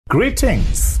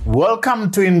Greetings.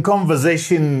 Welcome to In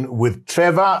Conversation with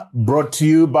Trevor, brought to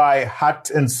you by Heart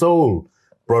and Soul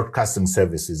Broadcasting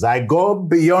Services. I go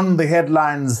beyond the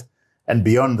headlines and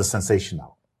beyond the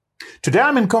sensational. Today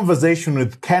I'm in conversation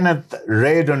with Kenneth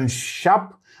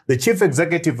Sharpe, the Chief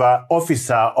Executive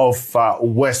Officer of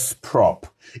WestProp.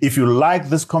 If you like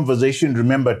this conversation,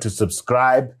 remember to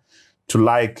subscribe, to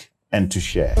like, and to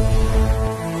share.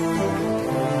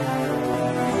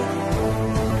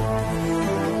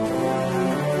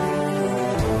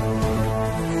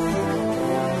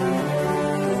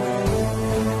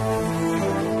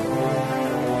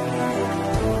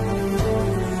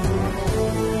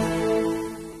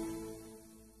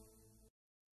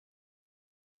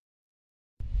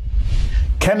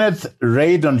 Kenneth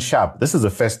Sharpe, this is the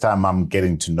first time I'm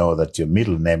getting to know that your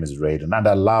middle name is Raydon, and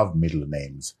I love middle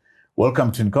names.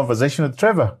 Welcome to In Conversation with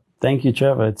Trevor. Thank you,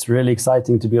 Trevor. It's really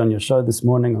exciting to be on your show this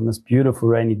morning on this beautiful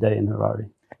rainy day in Harare.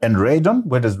 And Raydon,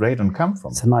 where does Raydon come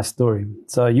from? It's a nice story.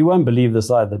 So you won't believe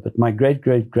this either, but my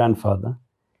great-great-grandfather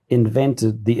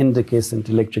invented the incandescent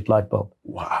electric light bulb.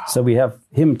 Wow. So we have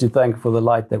him to thank for the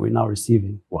light that we're now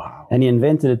receiving. Wow. And he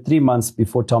invented it 3 months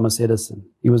before Thomas Edison.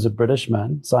 He was a British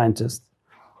man, scientist.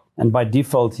 And by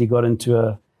default, he got into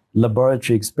a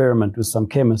laboratory experiment with some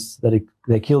chemists that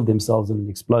they killed themselves in an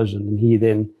explosion. And he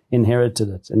then inherited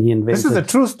it. And he invented... This is a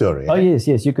true story. Oh, yes,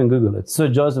 you can Google it. Sir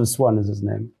Joseph Swan is his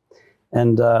name.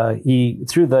 And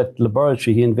through that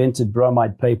laboratory, he invented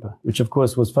bromide paper, which of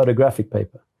course was photographic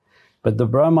paper. But the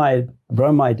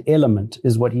bromide element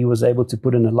is what he was able to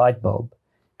put in a light bulb,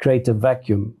 create a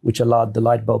vacuum, which allowed the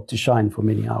light bulb to shine for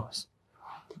many hours.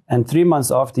 And 3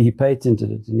 months after he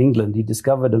patented it in England, he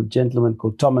discovered a gentleman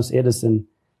called Thomas Edison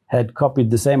had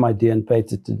copied the same idea and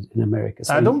patented it in America.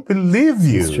 So I don't believe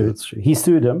you. It's true. He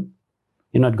sued him.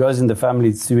 You know, it goes in the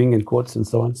family suing in courts and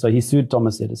so on. So he sued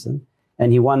Thomas Edison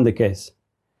and he won the case.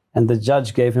 And the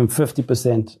judge gave him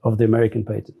 50% of the American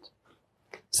patent.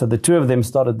 So the two of them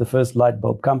started the first light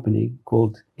bulb company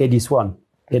called Edison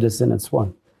and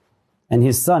Swan. And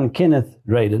his son, Kenneth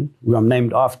Raydon, who I'm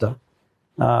named after,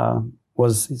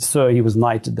 he was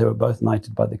knighted. They were both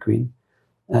knighted by the Queen.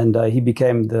 And he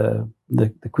became the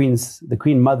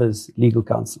Queen Mother's legal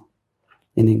counsel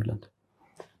in England.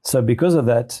 So because of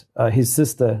that, his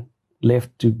sister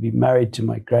left to be married to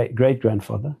my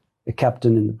great-grandfather, a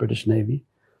captain in the British Navy.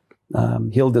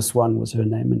 Hilda Swan was her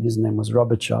name, and his name was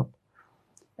Robert Sharpe.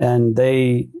 And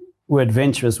they were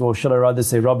adventurous, or shall I rather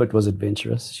say Robert was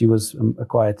adventurous. She was a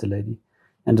quieter lady,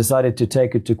 and decided to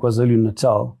take it to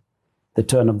KwaZulu-Natal, the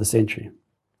turn of the century.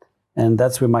 And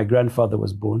that's where my grandfather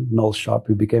was born, Noel Sharpe,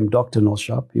 who became Dr. Noel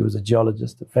Sharpe. He was a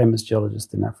geologist, a famous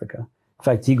geologist in Africa. In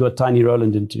fact, he got Tiny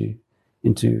Roland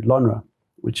into Lonra,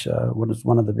 which was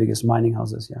one of the biggest mining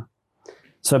houses here.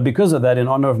 So because of that, in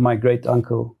honor of my great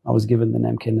uncle, I was given the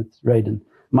name Kenneth Raydon.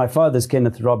 My father's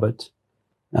Kenneth Robert.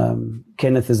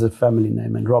 Kenneth is a family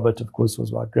name, and Robert, of course,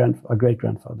 was our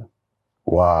great-grandfather.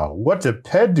 Wow, what a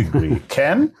pedigree,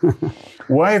 Ken.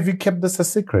 Why have you kept this a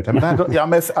secret? I mean,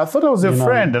 I thought I was your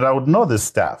friend and I would know this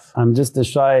stuff. I'm just a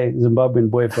shy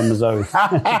Zimbabwean boy from Missouri.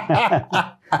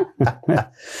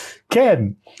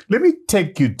 Ken, let me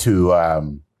take you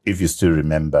to, if you still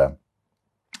remember,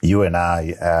 you and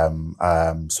I,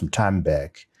 some time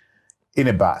back, in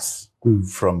a bus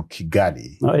from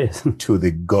Kigali to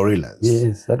the gorillas.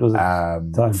 Yes, that was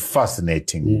a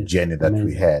fascinating journey that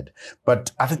we had.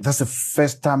 But I think that's the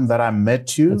first time that I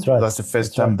met you. That's right. That's the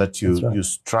first time that you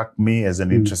struck me as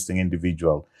an interesting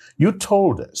individual. You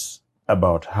told us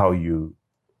about how you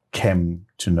came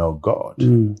to know God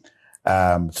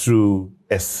through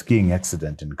a skiing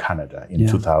accident in Canada in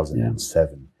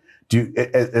 2007.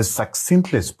 As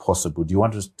succinctly as possible, do you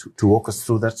want us to walk us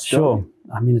through that story? Sure.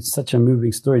 I mean, it's such a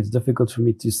moving story. It's difficult for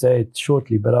me to say it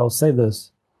shortly, but I'll say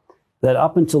this, that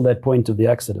up until that point of the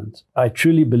accident, I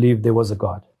truly believed there was a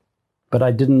God, but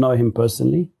I didn't know him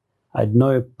personally. I had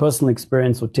no personal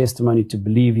experience or testimony to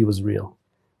believe he was real,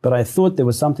 but I thought there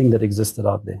was something that existed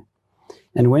out there.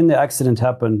 And when the accident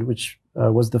happened, which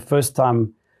was the first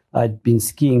time I'd been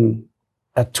skiing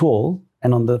at all,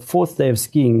 and on the 4th day of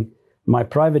skiing, my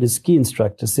private ski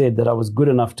instructor said that I was good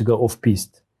enough to go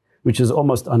off-piste, which is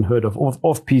almost unheard of.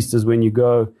 Off-piste is when you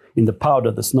go in the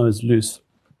powder, the snow is loose,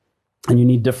 and you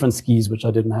need different skis, which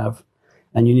I didn't have,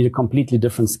 and you need a completely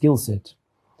different skill set.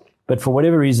 But for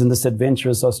whatever reason, this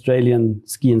adventurous Australian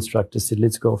ski instructor said,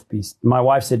 let's go off-piste. My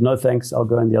wife said, no thanks, I'll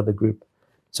go in the other group.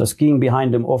 So skiing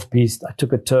behind him off-piste, I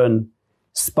took a turn,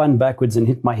 spun backwards and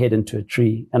hit my head into a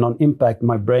tree. And on impact,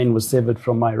 my brain was severed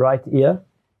from my right ear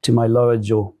to my lower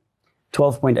jaw.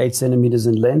 12.8 centimeters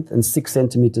in length and 6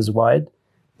 centimeters wide.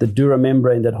 The dura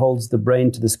membrane that holds the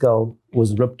brain to the skull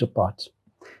was ripped apart.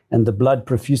 and the blood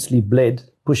profusely bled,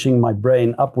 pushing my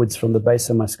brain upwards from the base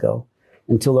of my skull,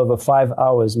 until over 5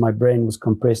 hours my brain was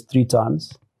compressed 3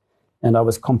 times, and I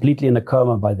was completely in a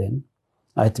coma by then.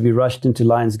 I had to be rushed into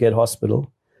Lionsgate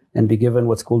Hospital and be given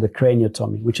what's called a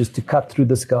craniotomy, which is to cut through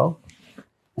the skull,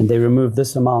 and they remove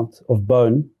this amount of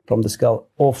bone from the skull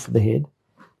off the head,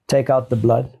 take out the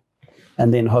blood,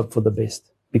 and then hope for the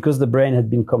best. Because the brain had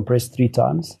been compressed 3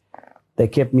 times, they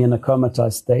kept me in a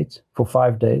comatose state for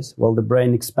 5 days while the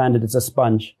brain expanded. It's a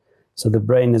sponge. So the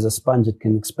brain is a sponge. It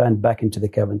can expand back into the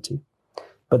cavity.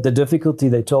 But the difficulty,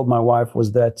 they told my wife,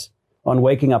 was that on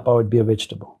waking up, I would be a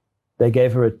vegetable. They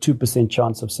gave her a 2%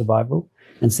 chance of survival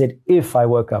and said if I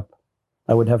woke up,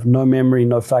 I would have no memory,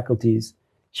 no faculties.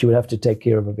 She would have to take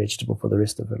care of a vegetable for the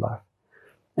rest of her life.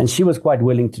 And she was quite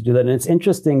willing to do that. And it's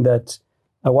interesting that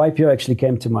a YPO actually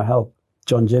came to my help,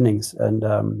 John Jennings, and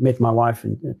met my wife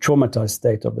in a traumatized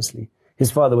state, obviously.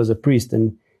 His father was a priest,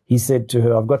 and he said to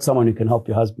her, I've got someone who can help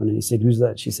your husband. And he said, who's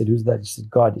that? She said, who's that? She said,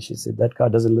 God. And she said, that guy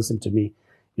doesn't listen to me.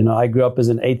 You know, I grew up as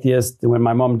an atheist. When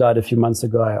my mom died a few months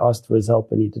ago, I asked for his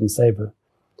help, and he didn't save her.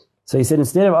 So he said,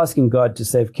 instead of asking God to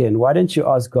save Ken, why don't you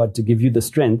ask God to give you the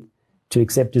strength to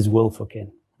accept his will for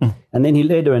Ken? And then he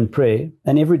led her in prayer,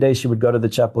 and every day she would go to the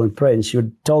chapel and pray, and she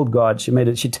would told God,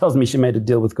 she tells me she made a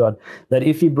deal with God, that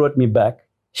if he brought me back,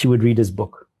 she would read his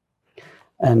book.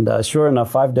 And sure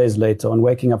enough, 5 days later, on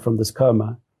waking up from this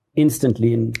coma,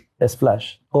 instantly in a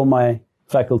flash, all my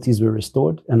faculties were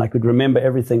restored, and I could remember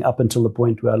everything up until the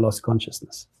point where I lost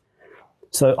consciousness.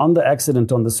 So on the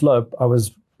accident on the slope, I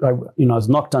was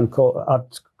knocked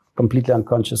out, completely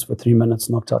unconscious for 3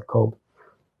 minutes, knocked out cold.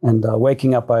 And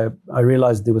waking up, I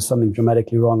realized there was something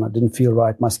dramatically wrong. I didn't feel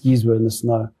right. My skis were in the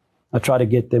snow. I tried to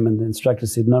get them, and the instructor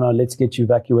said, no, let's get you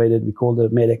evacuated. We called a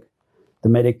medic. The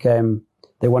medic came.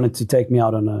 They wanted to take me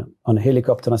out on a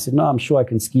helicopter. And I said, no, I'm sure I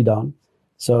can ski down.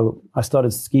 So I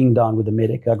started skiing down with the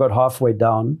medic. I got halfway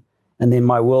down, and then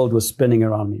my world was spinning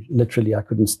around me. Literally, I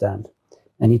couldn't stand.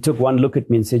 And he took one look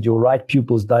at me and said, your right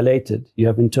pupil's dilated. You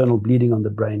have internal bleeding on the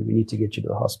brain. We need to get you to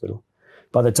the hospital.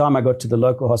 By the time I got to the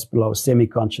local hospital, I was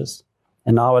semi-conscious.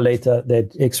 An hour later,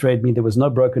 they'd x-rayed me. There was no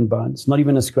broken bones, not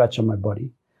even a scratch on my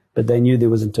body, but they knew there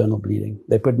was internal bleeding.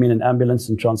 They put me in an ambulance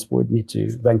and transported me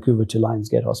to Vancouver to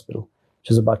Lionsgate Hospital, which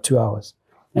was about 2 hours.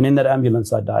 And in that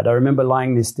ambulance, I died. I remember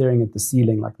lying there staring at the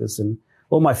ceiling like this, and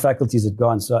all my faculties had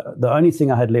gone. So the only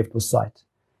thing I had left was sight.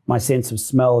 My sense of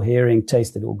smell, hearing,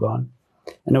 taste had all gone.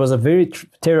 And it was a very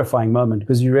terrifying moment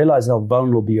because you realize how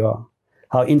vulnerable you are,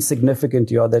 how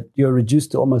insignificant you are, that you're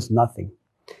reduced to almost nothing.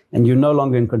 And you're no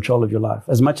longer in control of your life.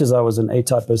 As much as I was an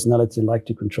A-type personality and liked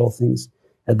to control things,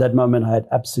 at that moment, I had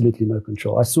absolutely no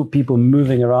control. I saw people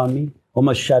moving around me,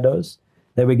 almost shadows.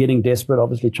 They were getting desperate,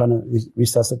 obviously trying to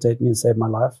resuscitate me and save my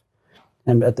life.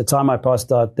 And at the time I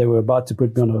passed out, they were about to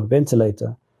put me on a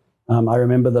ventilator. I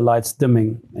remember the lights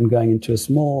dimming and going into a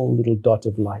small little dot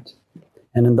of light.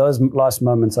 And in those last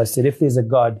moments, I said, if there's a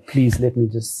God, please let me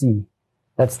just see.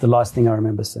 That's the last thing I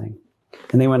remember saying.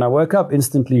 And then when I woke up,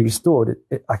 instantly restored,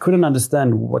 I couldn't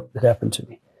understand what had happened to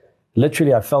me.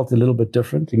 Literally, I felt a little bit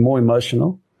different, more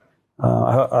emotional.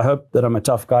 I hope that I'm a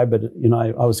tough guy, but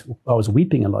I was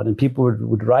weeping a lot, and people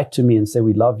would write to me and say,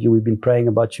 "We love you. We've been praying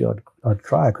about you." I'd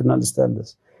cry. I couldn't understand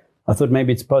this. I thought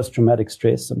maybe it's post-traumatic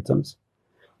stress symptoms.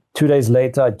 2 days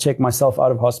later, I checked myself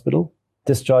out of hospital,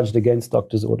 discharged against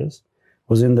doctor's orders.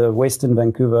 Was in the Western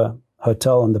Vancouver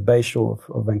hotel on the bay shore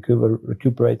of Vancouver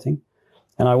recuperating.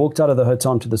 And I walked out of the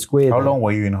hotel to the square. How long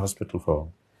were you in hospital for?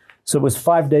 So it was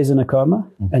 5 days in a coma,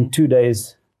 and 2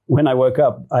 days when I woke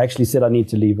up, I actually said I need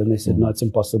to leave. And they said, no, it's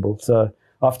impossible. So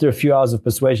after a few hours of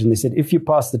persuasion, they said, if you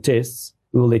pass the tests,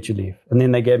 we will let you leave. And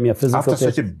then they gave me a physical test.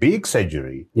 After such a big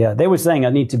surgery? Yeah, they were saying I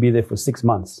need to be there for 6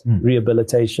 months,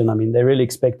 rehabilitation. I mean, they really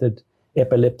expected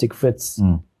epileptic fits,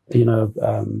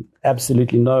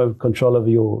 absolutely no control over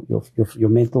your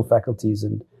mental faculties,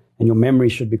 and your memory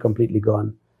should be completely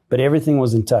gone. But everything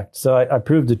was intact. So I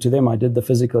proved it to them. I did the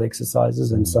physical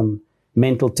exercises and some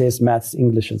mental tests, maths,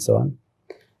 English, and so on.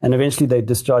 And eventually they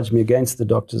discharged me against the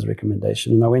doctor's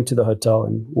recommendation. And I went to the hotel,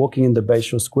 and walking in the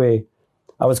Bayshore Square,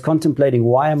 I was contemplating,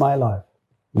 why am I alive?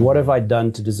 What have I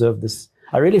done to deserve this?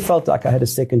 I really felt like I had a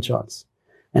second chance.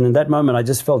 And in that moment, I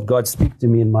just felt God speak to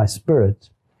me in my spirit,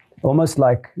 almost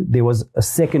like there was a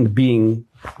second being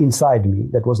inside me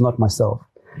that was not myself.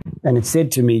 And it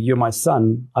said to me, you're my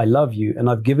son, I love you, and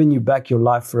I've given you back your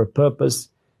life for a purpose.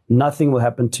 Nothing will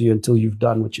happen to you until you've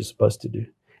done what you're supposed to do.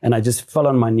 And I just fell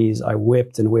on my knees. I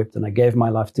wept, and I gave my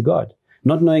life to God,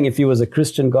 not knowing if he was a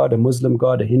Christian God, a Muslim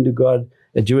God, a Hindu God,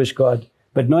 a Jewish God,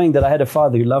 but knowing that I had a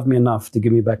father who loved me enough to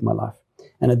give me back my life.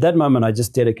 And at that moment, I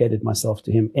just dedicated myself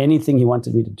to him. Anything he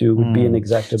wanted me to do would be an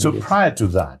exact obedience. So prior to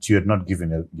that, you had not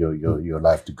given your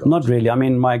life to God? Not really. I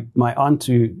mean, my aunt,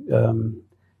 who,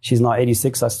 she's now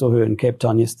 86. I saw her in Cape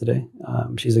Town yesterday.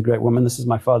 She's a great woman. This is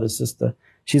my father's sister.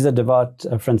 She's a devout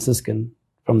Franciscan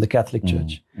from the Catholic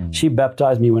Church. She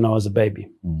baptized me when I was a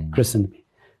baby, christened me.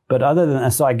 But other than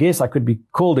that, so I guess I could be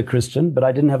called a Christian, but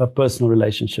I didn't have a personal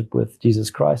relationship with Jesus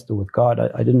Christ or with God.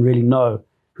 I didn't really know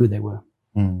who they were.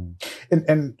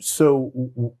 And so,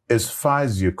 as far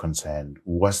as you're concerned,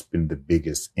 what's been the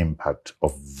biggest impact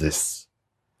of this?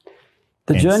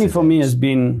 The journey for me has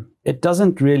been, it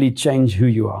doesn't really change who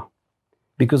you are,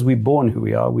 because we're born who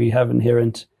we are. We have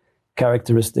inherent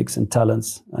characteristics and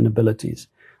talents and abilities.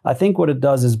 I think what it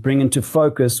does is bring into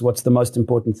focus what's the most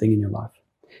important thing in your life.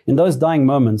 In those dying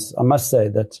moments, I must say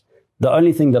that the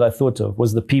only thing that I thought of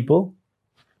was the people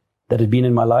that had been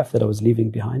in my life that I was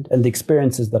leaving behind and the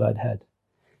experiences that I'd had.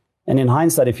 And in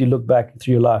hindsight, if you look back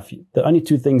through your life, the only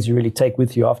two things you really take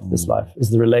with you after this life is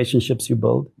the relationships you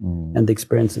build and the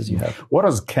experiences you have. What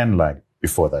was Ken like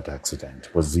before that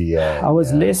accident? Was he? I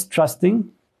was less trusting.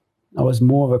 I was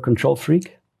more of a control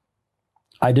freak.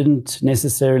 I didn't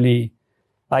necessarily,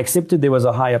 I accepted there was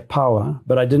a higher power,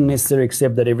 but I didn't necessarily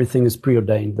accept that everything is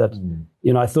preordained, that,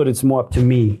 I thought it's more up to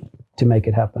me to make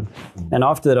it happen. And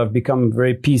after that, I've become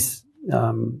very peace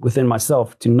within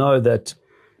myself to know that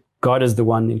God is the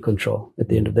one in control at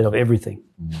the end of the day of everything.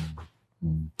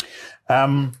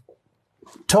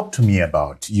 Talk to me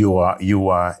about you are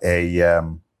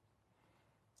an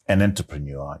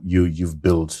entrepreneur. You've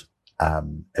built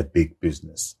a big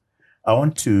business. I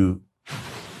want to.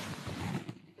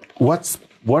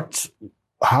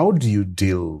 How do you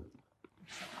deal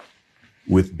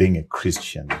with being a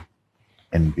Christian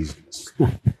in business?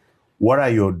 What are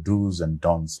your do's and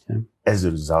don'ts as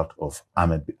a result of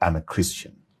I'm a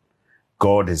Christian?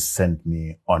 God has sent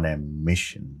me on a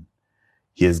mission.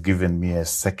 He has given me a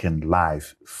second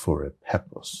life for a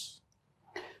purpose.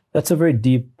 That's a very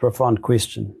deep, profound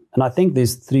question. And I think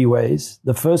there's three ways.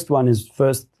 The first one is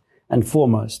first and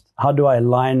foremost, how do I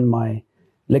align my,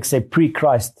 let's say,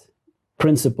 pre-Christ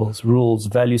principles, rules,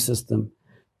 value system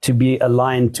to be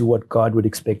aligned to what God would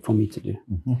expect for me to do?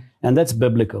 And that's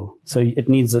biblical. So it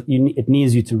needs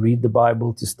you to read the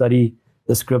Bible, to study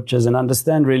the scriptures and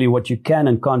understand really what you can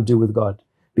and can't do with God.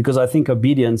 Because I think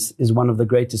obedience is one of the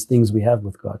greatest things we have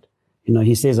with God.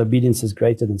 He says obedience is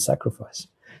greater than sacrifice.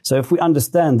 So if we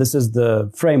understand this is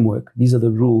the framework, these are the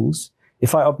rules,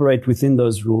 if I operate within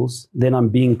those rules, then I'm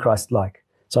being Christ-like.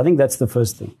 So I think that's the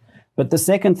first thing. But the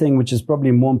second thing, which is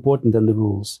probably more important than the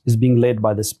rules, is being led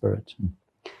by the Spirit.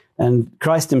 And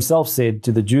Christ himself said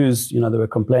to the Jews, they were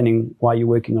complaining, why are you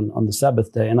working on the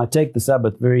Sabbath day? And I take the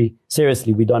Sabbath very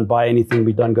seriously. We don't buy anything.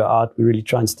 We don't go out. We really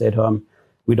try and stay at home.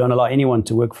 We don't allow anyone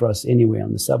to work for us anywhere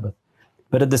on the Sabbath.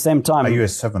 But at the same time... Are you a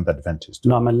Seventh Adventist?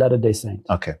 No, I'm a Latter-day Saint.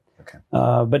 Okay.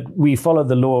 But we follow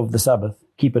the law of the Sabbath.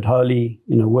 Keep it holy,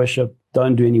 worship.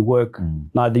 Don't do any work,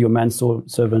 neither your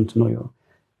manservant nor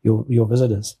your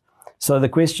visitors. So the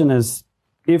question is,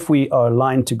 if we are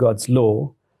aligned to God's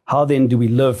law, how then do we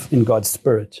live in God's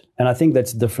Spirit? And I think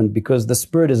that's different because the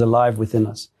Spirit is alive within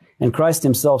us. And Christ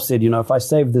himself said, if I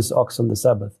save this ox on the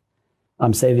Sabbath,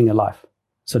 I'm saving a life.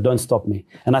 So don't stop me.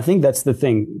 And I think that's the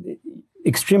thing.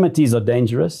 Extremities are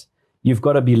dangerous. You've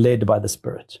got to be led by the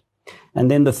Spirit. And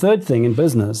then the third thing in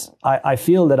business, I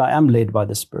feel that I am led by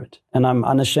the Spirit. And I'm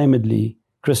unashamedly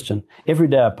Christian. Every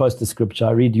day I post a scripture.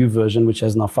 I read YouVersion, which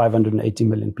has now 580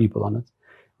 million people on it.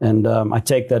 And I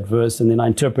take that verse and then I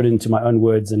interpret it into my own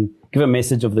words and give a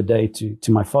message of the day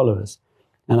to my followers.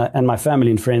 And my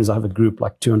family and friends, I have a group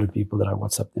like 200 people that I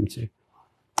WhatsApp them to.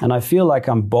 And I feel like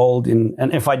I'm bold and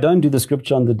if I don't do the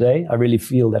scripture on the day, I really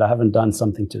feel that I haven't done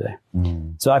something today.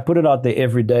 So I put it out there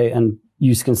every day, and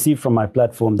you can see from my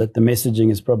platform that the messaging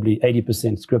is probably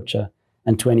 80% scripture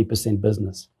and 20%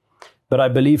 business. But I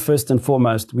believe first and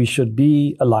foremost, we should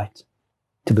be a light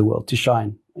to the world, to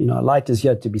shine. A light is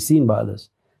here to be seen by others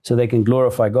so they can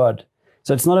glorify God.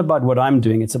 So it's not about what I'm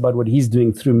doing, it's about what he's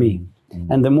doing through me.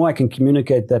 And the more I can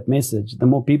communicate that message, the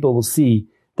more people will see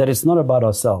that it's not about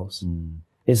ourselves.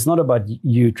 It's not about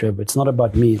you, Trevor. It's not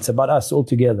about me. It's about us all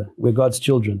together. We're God's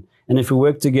children. And if we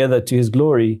work together to his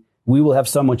glory, we will have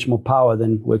so much more power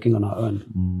than working on our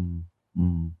own.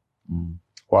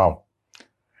 Wow.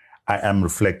 I am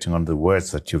reflecting on the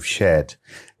words that you've shared.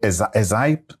 As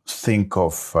I think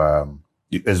of,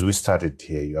 as we started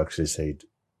here, you actually said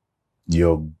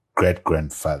your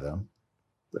great-grandfather,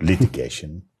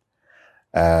 litigation,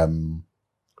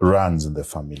 runs in the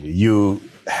family. You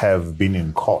have been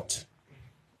in court.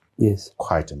 Yes.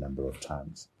 Quite a number of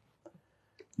times.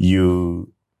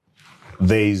 You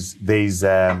there's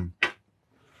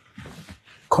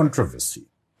controversy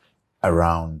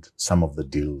around some of the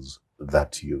deals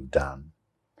that you've done.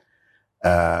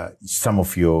 Some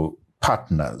of your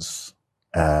partners,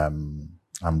 I'm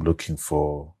looking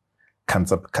for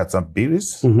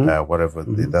Katsambiris, whatever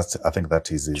that's. I think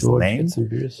that is his name.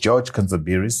 George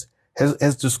Katsambiris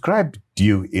has described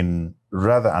you in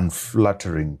rather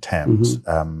unflattering terms.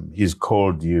 He's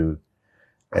called you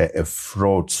a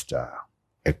fraudster,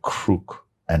 a crook,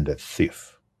 and a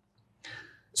thief.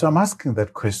 So I'm asking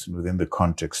that question within the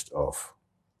context of,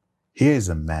 here is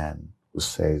a man who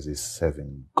says he's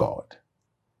serving God.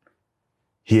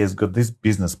 He has got these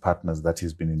business partners that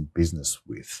he's been in business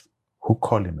with who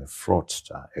call him a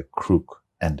fraudster, a crook,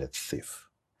 and a thief.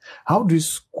 How do you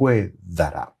square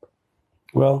that up?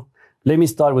 Well, let me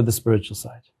start with the spiritual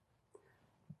side.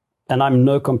 And I'm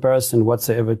no comparison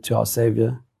whatsoever to our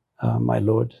Savior, my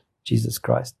Lord, Jesus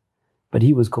Christ. But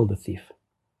he was called a thief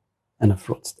and a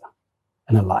fraudster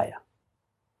and a liar.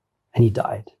 And he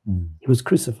died. He was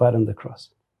crucified on the cross.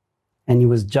 And he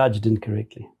was judged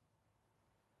incorrectly.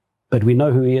 But we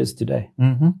know who he is today.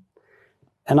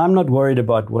 And I'm not worried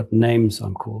about what names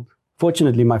I'm called.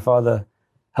 Fortunately, my father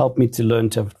helped me to learn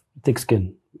to have thick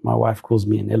skin. My wife calls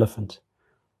me an elephant.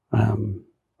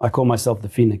 I call myself the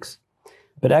phoenix.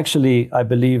 But actually, I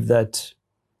believe that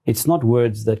it's not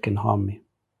words that can harm me.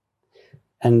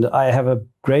 And I have a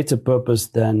greater purpose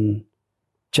than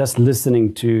just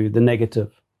listening to the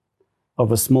negative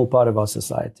of a small part of our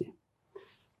society.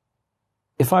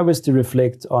 If I was to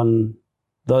reflect on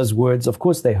those words, of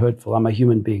course they're hurtful. I'm a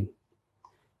human being.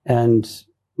 And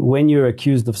when you're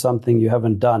accused of something you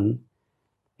haven't done,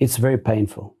 it's very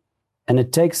painful. And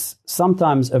it takes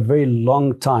sometimes a very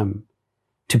long time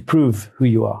to prove who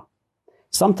you are.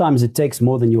 Sometimes it takes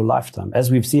more than your lifetime,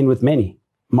 as we've seen with many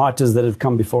martyrs that have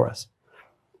come before us.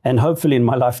 And hopefully in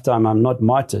my lifetime, I'm not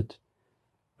martyred,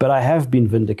 but I have been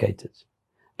vindicated.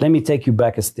 Let me take you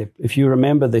back a step. If you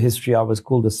remember the history, I was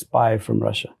called a spy from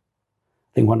Russia.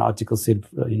 I think one article said,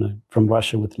 from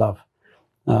Russia with love.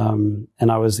 And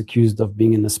I was accused of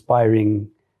being an aspiring,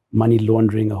 money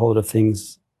laundering, a whole lot of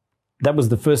things. That was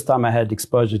the first time I had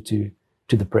exposure to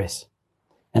the press.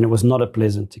 And it was not a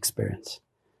pleasant experience.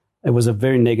 It was a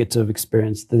very negative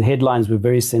experience. The headlines were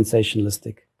very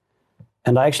sensationalistic.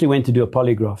 And I actually went to do a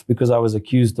polygraph because I was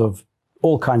accused of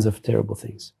all kinds of terrible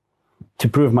things. To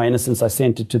prove my innocence, I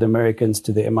sent it to the Americans,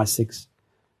 to the MI6.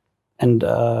 And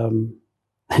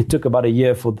it took about a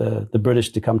year for the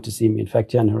British to come to see me. In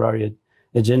fact, here in Harare,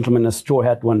 a gentleman in a straw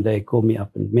hat one day called me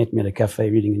up and met me at a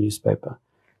cafe reading a newspaper.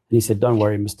 And he said, "Don't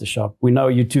worry, Mr. Sharpe. We know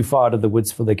you're too far out of the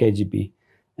woods for the KGB.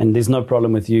 And there's no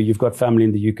problem with you. You've got family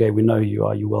in the UK. We know who you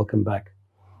are. You're welcome back."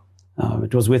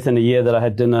 It was within a year that I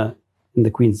had dinner in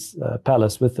the Queen's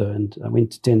Palace with her. And I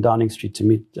went to 10 Downing Street to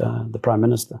meet the Prime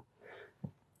Minister.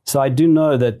 So I do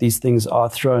know that these things are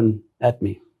thrown at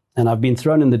me. And I've been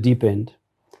thrown in the deep end.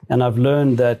 And I've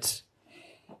learned that,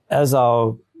 as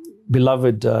our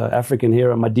beloved African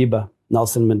hero Madiba,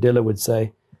 Nelson Mandela, would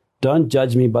say, don't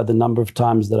judge me by the number of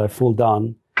times that I fall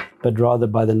down, but rather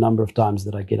by the number of times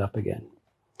that I get up again.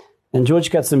 And George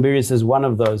Katsambiris is one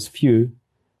of those few.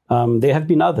 There have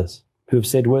been others who have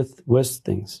said worse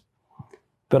things.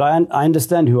 But I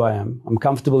understand who I am. I'm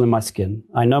comfortable in my skin.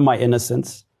 I know my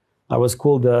innocence. I was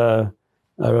called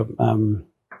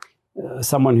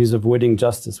someone who's avoiding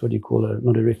justice. What do you call it?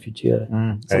 Not a refugee.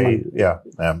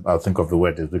 I'll think of the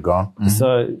word as we're gone.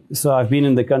 So I've been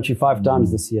in the country 5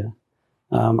 times this year.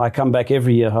 I come back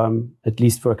every year home, at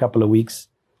least for a couple of weeks.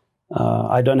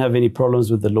 I don't have any problems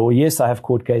with the law. Yes, I have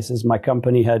court cases. My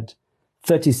company had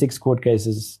 36 court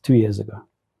cases 2 years ago.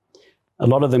 A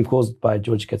lot of them caused by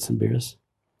George Katsambiris.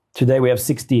 Today we have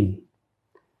 16.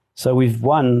 So we've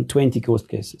won 20 court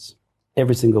cases,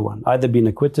 every single one, either been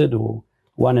acquitted or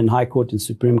one in High Court and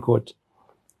Supreme Court.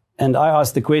 And I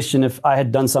asked the question, if I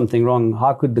had done something wrong,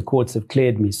 how could the courts have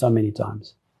cleared me so many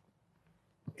times?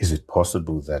 Is it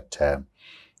possible that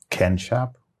Ken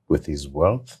Sharpe, with his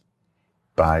wealth,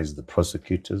 buys the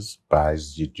prosecutors,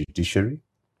 buys the judiciary?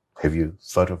 Have you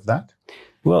thought of that?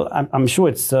 Well, I'm sure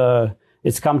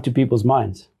it's come to people's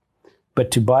minds. But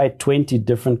to buy 20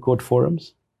 different court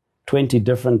forums, 20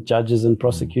 different judges and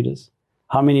prosecutors,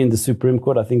 how many in the Supreme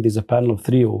Court? I think there's a panel of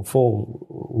 3 or 4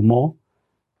 or more.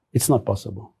 It's not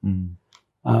possible.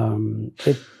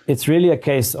 It's really a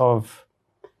case of,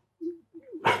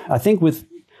 I think with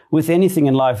anything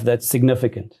in life that's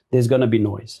significant, there's going to be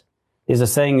noise. There's a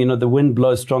saying, the wind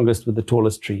blows strongest with the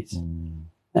tallest trees.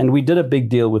 And we did a big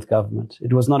deal with government.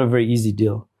 It was not a very easy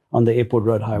deal on the Airport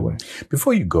Road Highway.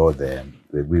 Before you go there,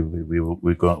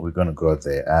 we're going to go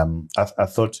there. I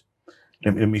thought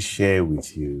let me share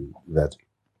with you that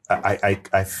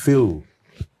I feel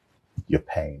your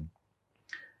pain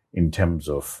in terms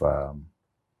of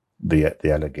the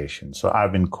allegation. So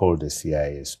I've been called a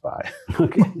CIA spy.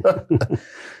 Okay.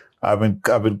 I've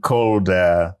been called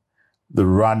the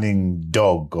running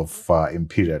dog of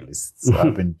imperialists.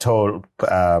 I've been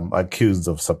accused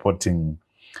of supporting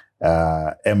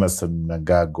Emerson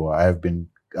Mnangagwa. I've been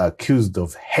accused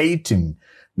of hating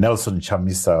Nelson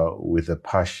Chamisa with a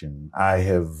passion. I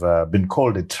have been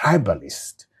called a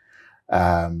tribalist.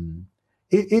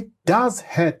 It does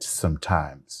hurt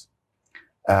sometimes.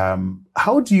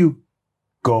 How do you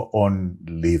go on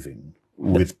living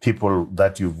with people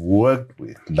that you've worked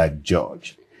with, like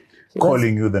George,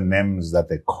 calling you the names that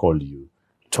they call you?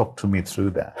 Talk to me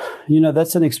through that.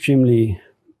 That's an extremely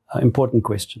important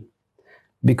question,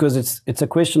 because it's a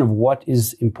question of what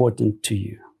is important to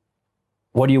you.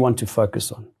 What do you want to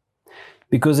focus on?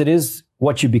 Because it is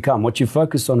what you become. What you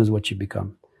focus on is what you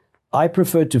become. I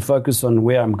prefer to focus on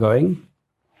where I'm going,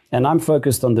 and I'm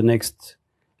focused on the next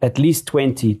at least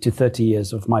 20 to 30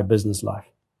 years of my business life.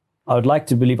 I would like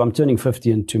to believe I'm turning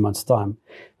 50 in 2 months' time,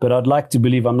 but I'd like to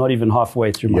believe I'm not even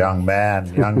halfway through my young man.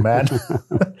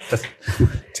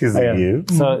 Teasing you.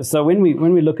 So when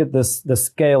we look at the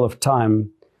scale of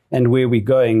time and where we're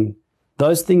going,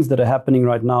 those things that are happening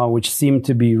right now, which seem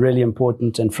to be really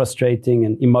important and frustrating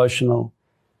and emotional,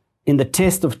 in the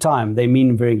test of time, they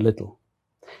mean very little.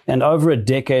 And over a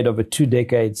decade, over 2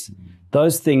 decades,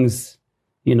 those things,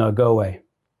 go away.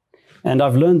 And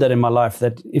I've learned that in my life,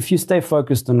 that if you stay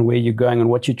focused on where you're going and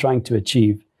what you're trying to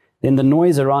achieve, then the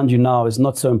noise around you now is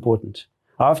not so important.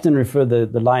 I often refer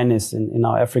the lioness in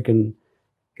our African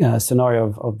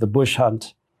scenario of the bush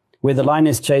hunt, where the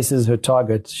lioness chases her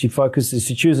target. She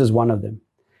chooses one of them,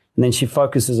 and then she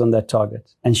focuses on that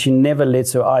target. And she never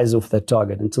lets her eyes off that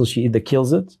target until she either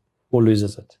kills it or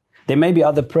loses it. There may be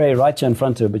other prey right here in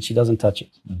front of her, but she doesn't touch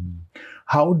it. Mm-hmm.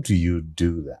 How do you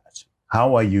do that?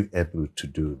 How are you able to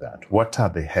do that? What are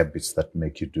the habits that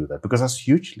make you do that? Because that's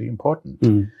hugely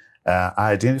important. I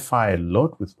identify a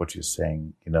lot with what you're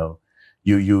saying.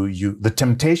 The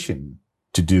temptation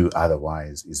to do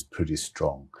otherwise is pretty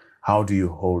strong. How do you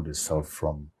hold yourself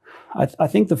from? I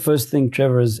think the first thing,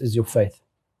 Trevor, is your faith.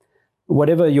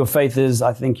 Whatever your faith is,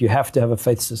 I think you have to have a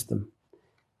faith system.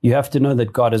 You have to know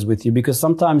that God is with you, because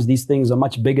sometimes these things are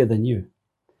much bigger than you.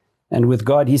 And with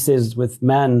God, he says, with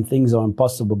man, things are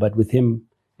impossible, but with him,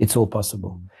 it's all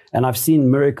possible. And I've seen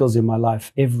miracles in my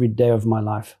life, every day of my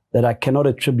life, that I cannot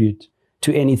attribute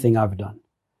to anything I've done,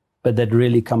 but that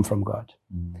really come from God.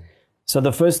 So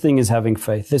the first thing is having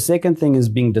faith. The second thing is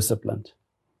being disciplined.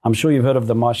 I'm sure you've heard of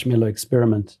the marshmallow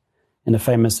experiment in a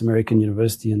famous American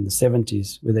university in the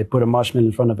 70s, where they put a marshmallow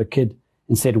in front of a kid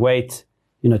and said, wait,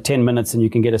 10 minutes and you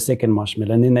can get a second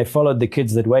marshmallow. And then they followed the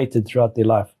kids that waited throughout their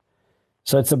life.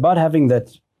 So it's about having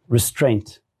that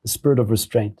restraint, the spirit of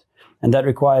restraint. And that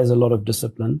requires a lot of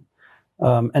discipline.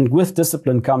 And with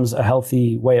discipline comes a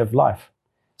healthy way of life.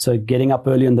 So getting up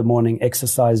early in the morning,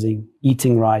 exercising,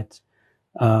 eating right,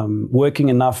 working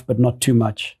enough but not too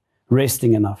much,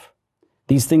 resting enough.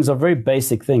 These things are very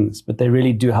basic things, but they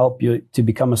really do help you to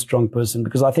become a strong person,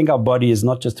 because I think our body is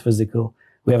not just physical.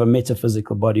 We have a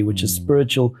metaphysical body, which is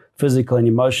spiritual, physical, and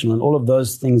emotional, and all of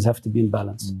those things have to be in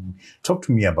balance. Talk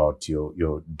to me about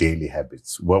your daily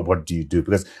habits. What do you do?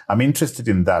 Because I'm interested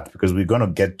in that, because we're going to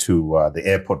get to the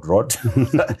airport road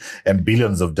and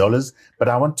billions of dollars. But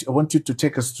I want you to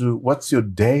take us through what's your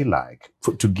day like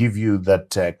to give you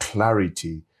that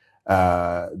clarity.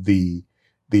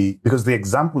 Because the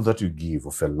example that you give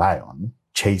of a lion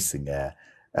chasing a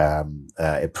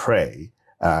prey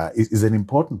is an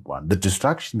important one. The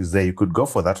distraction is there. You could go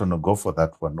for that one or go for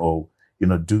that one, or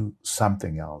do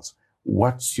something else.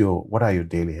 What are your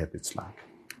daily habits like?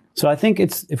 So I think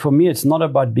for me, it's not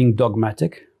about being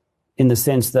dogmatic, in the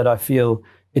sense that I feel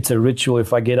it's a ritual.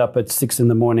 If I get up at 6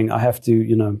 a.m, I have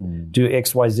to do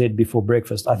X, Y, Z before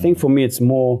breakfast. I think for me, it's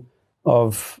more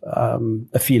of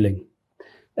a feeling.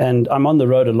 And I'm on the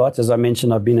road a lot. As I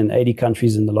mentioned, I've been in 80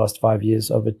 countries in the last 5 years,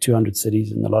 over 200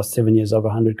 cities. In the last 7 years, over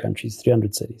 100 countries,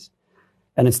 300 cities.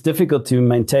 And it's difficult to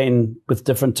maintain, with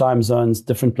different time zones,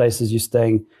 different places you're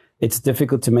staying. It's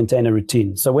difficult to maintain a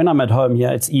routine. So when I'm at home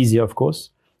here, it's easier, of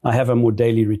course. I have a more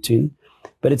daily routine.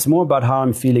 But it's more about how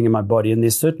I'm feeling in my body. And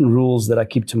there's certain rules that I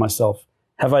keep to myself.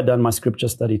 Have I done my scripture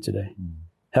study today?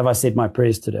 Have I said my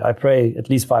prayers today? I pray at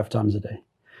least 5 times a day.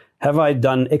 Have I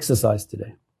done exercise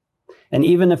today? And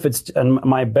even if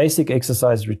my basic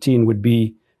exercise routine would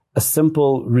be a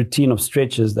simple routine of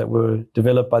stretches that were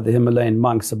developed by the Himalayan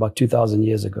monks about 2,000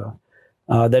 years ago,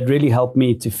 that really helped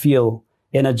me to feel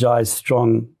energized,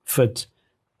 strong, fit,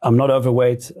 I'm not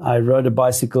overweight. I rode a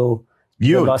bicycle.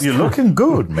 You're looking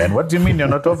good, man. What do you mean you're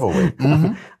not overweight?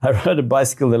 Mm-hmm. I rode a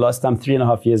bicycle the last time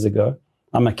 3.5 years ago.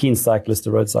 I'm a keen cyclist,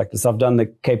 a road cyclist. I've done the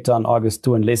Cape Town Argus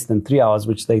tour in less than 3 hours,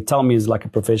 which they tell me is like a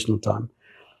professional time.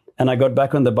 And I got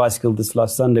back on the bicycle this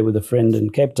last Sunday with a friend in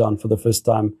Cape Town for the first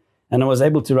time. And I was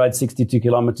able to ride 62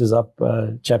 kilometers up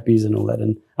Chappies and all that.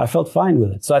 And I felt fine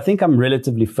with it. So I think I'm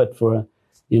relatively fit for a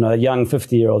young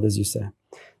 50-year-old, as you say.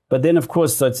 But then, of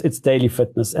course, so it's daily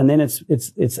fitness. And then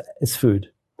it's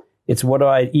food. It's what do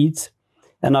I eat?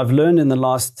 And I've learned in the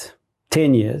last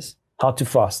 10 years how to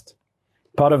fast.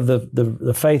 Part of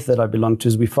the faith that I belong to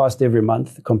is we fast every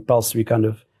month, a compulsory kind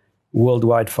of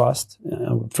worldwide fast.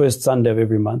 First Sunday of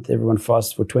every month, everyone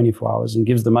fasts for 24 hours and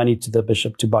gives the money to the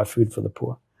bishop to buy food for the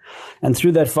poor. And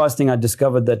through that fasting, I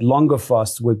discovered that longer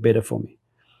fasts work better for me.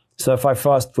 So if I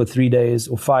fast for 3 days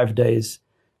or 5 days,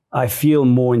 I feel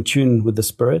more in tune with the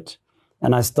spirit,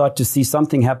 and I start to see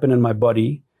something happen in my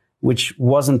body which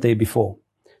wasn't there before.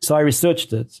 So I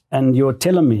researched it, and your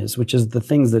telomeres, which is the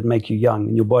things that make you young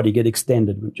in your body, get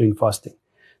extended during fasting.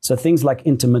 So things like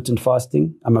intermittent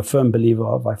fasting, I'm a firm believer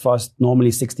of. I fast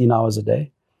normally 16 hours a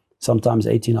day, sometimes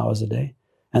 18 hours a day.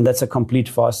 And that's a complete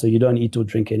fast, so you don't eat or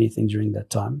drink anything during that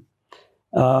time.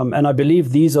 And I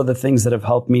believe these are the things that have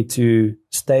helped me to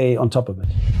stay on top of it.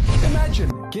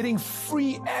 Imagine getting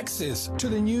free access to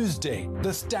the Newsday,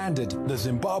 the Standard, the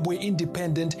Zimbabwe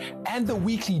Independent, and the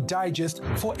Weekly Digest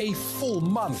for a full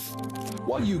month.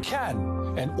 Well, you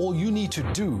can, and all you need to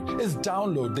do is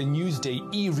download the Newsday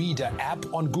e-reader app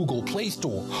on Google Play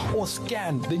Store or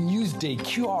scan the Newsday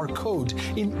QR code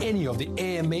in any of the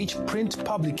AMH print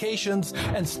publications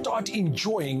and start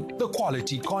enjoying the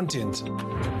quality content.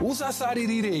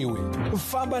 Usasaririrewe,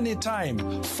 famba ne time,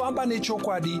 famba ne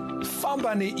chokwadi,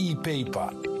 famba ne e-paper.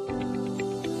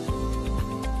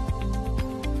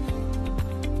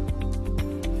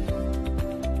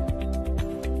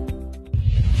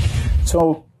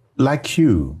 So, like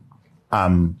you,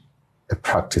 I'm a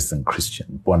practicing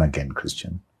Christian, born-again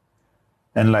Christian.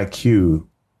 And like you,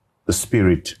 the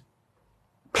Spirit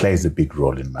plays a big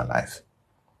role in my life.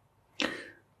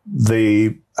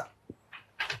 The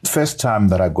first time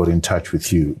that I got in touch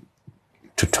with you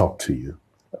to talk to you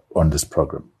on this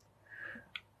program,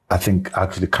 I think I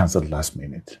actually canceled last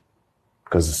minute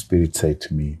because the Spirit said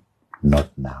to me, not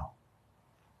now.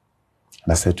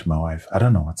 And I said to my wife, I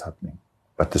don't know what's happening,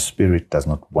 but the Spirit does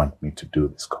not want me to do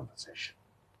this conversation.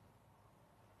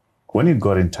 When he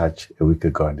got in touch a week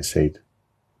ago and he said,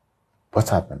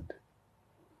 what's happened?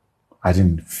 I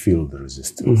didn't feel the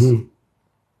resistance. Mm-hmm.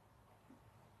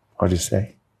 What do you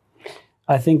say?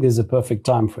 I think there's a perfect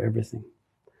time for everything.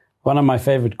 One of my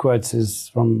favorite quotes is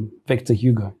from Victor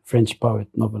Hugo, French poet,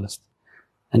 novelist.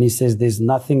 And he says, there's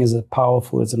nothing as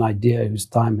powerful as an idea whose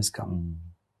time has come.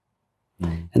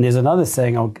 Mm. And there's another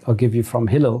saying I'll give you from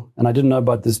Hillel. And I didn't know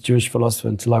about this Jewish philosopher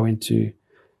until I went to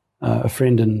a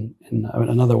friend in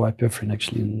another YPF friend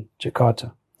actually in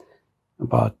Jakarta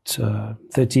about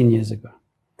 13 years ago.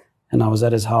 And I was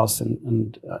at his house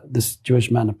and this Jewish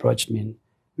man approached me and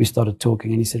we started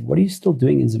talking. And he said, what are you still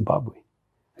doing in Zimbabwe?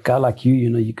 A guy like you,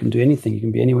 you can do anything. You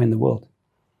can be anywhere in the world.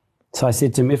 So I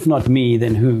said to him, if not me,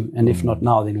 then who? And if not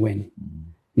now, then when?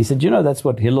 And he said, that's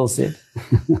what Hillel said.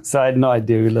 So I had no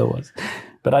idea who Hillel was.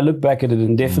 But I look back at it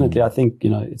and definitely I think,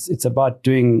 it's about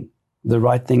doing the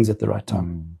right things at the right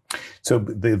time. So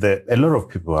a lot of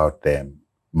people out there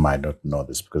might not know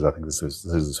this because I think this is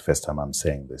the first time I'm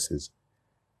saying this is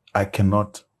I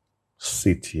cannot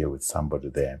sit here with somebody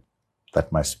there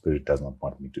that my spirit does not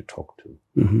want me to talk to.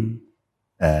 Mm-hmm.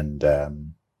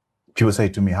 And people say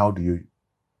to me, how do you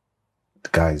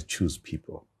guys choose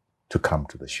people to come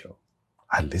to the show?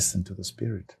 I listen to the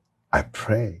Spirit. I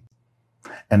pray.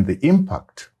 And the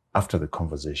impact after the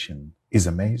conversation is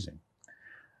amazing.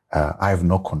 I have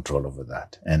no control over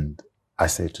that. And I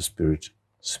say to Spirit,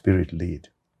 Spirit lead.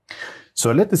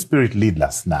 So let the Spirit lead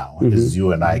us now as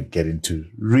you and I get into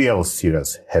real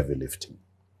serious heavy lifting.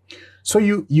 So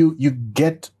you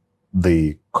get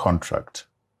the contract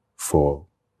for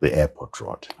the airport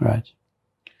road. Right.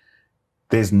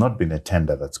 There's not been a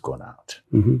tender that's gone out.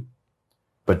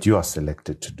 But you are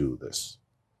selected to do this.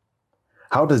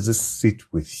 How does this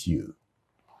sit with you?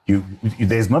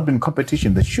 There's not been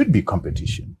competition. There should be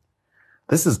competition.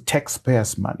 This is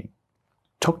taxpayers' money.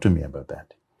 Talk to me about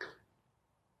that.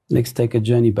 Let's take a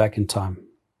journey back in time.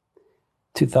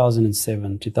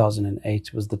 2007,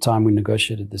 2008 was the time we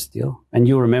negotiated this deal. And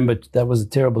you'll remember that was a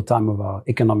terrible time of our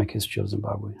economic history of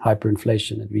Zimbabwe.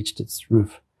 Hyperinflation had reached its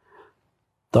roof.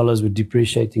 Dollars were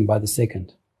depreciating by the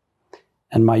second.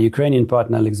 And my Ukrainian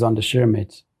partner, Alexander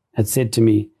Sharpe, had said to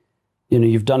me,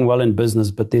 you've done well in business,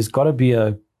 but there's got to be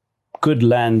a good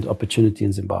land opportunity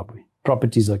in Zimbabwe.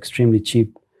 Properties are extremely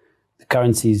cheap. The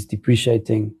currency is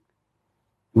depreciating.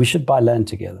 We should buy land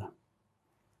together.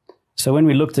 So when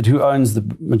we looked at who owns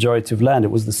the majority of land,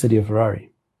 it was the city of Harare.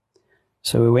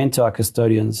 So we went to our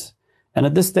custodians. And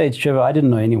at this stage, Trevor, I didn't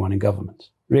know anyone in government.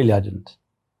 Really, I didn't.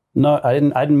 No, I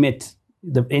hadn't met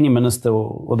any minister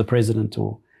or the president,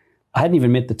 or I hadn't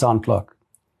even met the town clerk.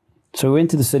 So we went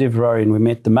to the city of Harare and we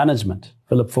met the management,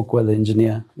 Philip Fukwe, the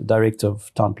engineer, the director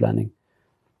of town planning.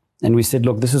 And we said,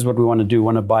 look, this is what we want to do. We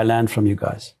want to buy land from you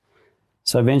guys.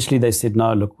 So eventually they said,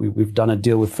 no, look, we've done a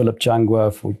deal with Philip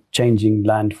Changwa for changing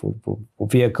land for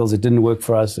vehicles. It didn't work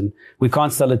for us. And we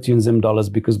can't sell it to you in Zim dollars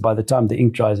because by the time the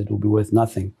ink dries, it will be worth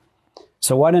nothing.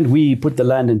 So why don't we put the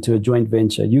land into a joint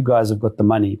venture? You guys have got the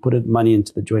money. Put money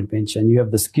into the joint venture and you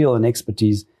have the skill and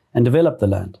expertise and develop the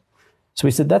land. So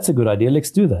we said, that's a good idea.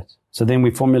 Let's do that. So then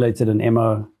we formulated an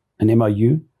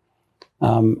MOU.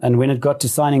 And when it got to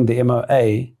signing the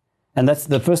MOA, and that's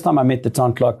the first time I met the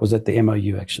town clerk was at the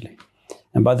MOU actually.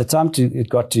 And by the time it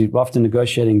got to, after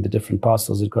negotiating the different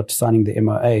parcels, it got to signing the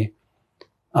MOA,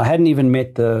 I hadn't even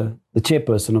met the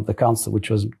chairperson of the council, which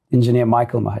was engineer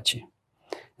Michael Mahachi.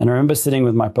 And I remember sitting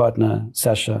with my partner,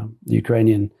 Sasha, the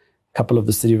Ukrainian, a couple of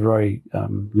the city of Harare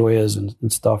lawyers and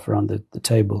staff around the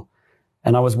table.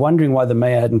 And I was wondering why the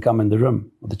mayor hadn't come in the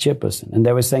room, or the chairperson. And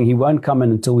they were saying he won't come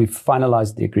in until we've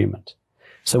finalized the agreement.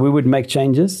 So we would make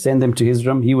changes, send them to his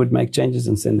room. He would make changes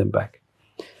and send them back.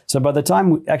 So by the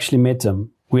time we actually met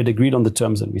him, we had agreed on the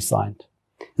terms and we signed.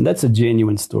 And that's a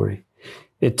genuine story.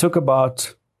 It took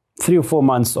about 3 or 4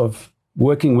 months of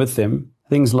working with them.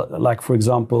 Things like, for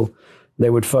example, they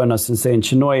would phone us and say, in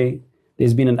Chinoy,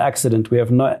 there's been an accident. We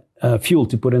have no fuel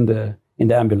to put in the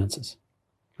ambulances.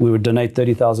 We would donate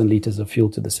 30,000 liters of fuel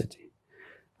to the city.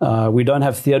 We don't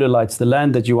have theodolites. The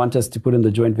land that you want us to put in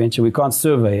the joint venture, we can't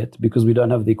survey it because we don't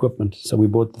have the equipment. So we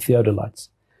bought the theodolites.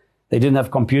 They didn't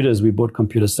have computers. We bought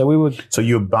computers. So we would. So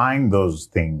you're buying those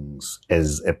things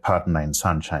as a partner in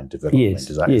Sunshine Development. Yes,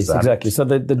 yes, exactly. So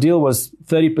the deal was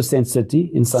 30% city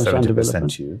in Sunshine 70%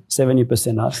 Development. You.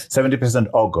 70% us.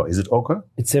 70% Ogo. Is it Ogo?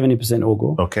 It's 70%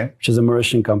 Ogo. Okay. Which is a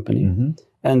Mauritian company. Mm-hmm.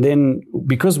 And then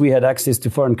because we had access to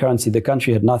foreign currency, the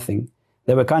country had nothing.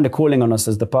 They were kind of calling on us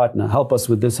as the partner. Help us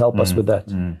with this, help us with that.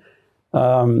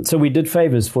 So we did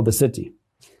favors for the city.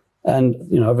 And,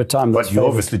 over time... But you're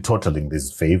obviously totaling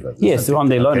these favors. Yes, on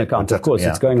their loan account, of course.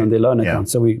 It's going on their loan account.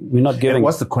 So we're not giving... And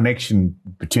what's the connection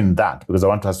between that? Because I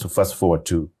want us to fast forward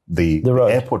to the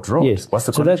airport road. Yes. What's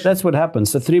the connection? So that's what happens.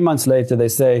 So 3 months later, they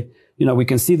say, we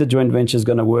can see the joint venture is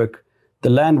going to work. The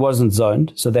land wasn't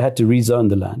zoned, so they had to rezone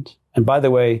the land. And by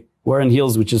the way, Warren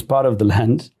Hills, which is part of the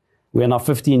land, we're now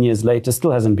 15 years later,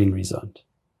 still hasn't been rezoned.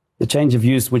 The change of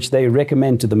use, which they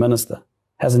recommend to the minister,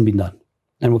 hasn't been done.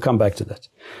 And we'll come back to that.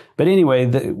 But anyway,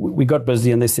 we got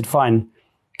busy and they said, fine,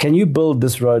 can you build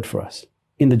this road for us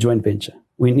in the joint venture?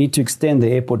 We need to extend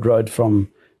the airport road from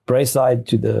Braeside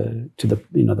to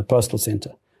the postal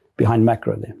center behind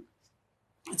Macro there.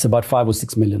 It's about $5 or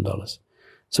 $6 million.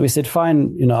 So we said,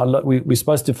 fine, we're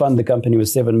supposed to fund the company with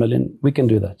 $7 million. We can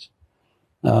do that.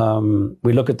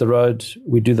 We look at the road,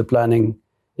 we do the planning.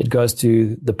 It goes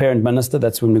to the parent minister.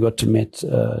 That's when we got to meet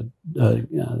Dr.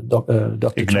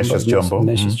 Ignatius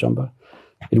Chombo.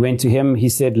 It went to him. He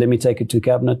said, let me take it to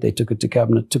cabinet. They took it to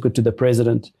cabinet, took it to the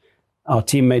president. Our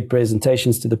team made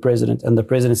presentations to the president, and the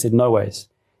president said, no ways.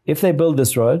 If they build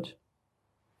this road,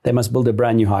 they must build a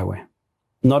brand new highway,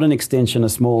 not an extension, a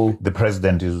small... The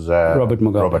president is Robert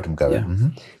Mugabe. Robert Mugabe. Yeah.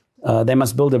 Mm-hmm. They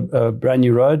must build a brand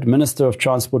new road. Minister of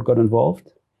Transport got involved.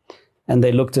 And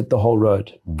they looked at the whole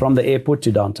road from the airport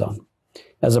to downtown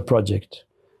as a project.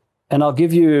 And I'll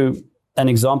give you an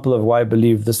example of why I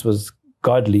believe this was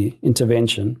godly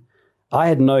intervention. I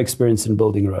had no experience in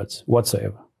building roads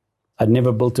whatsoever. I'd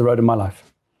never built a road in my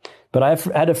life. But I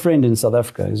had a friend in South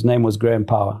Africa. His name was Graham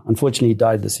Power. Unfortunately, he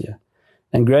died this year.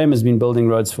 And Graham has been building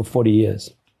roads for 40 years.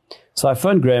 So I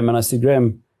phoned Graham and I said,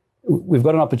 Graham, we've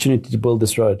got an opportunity to build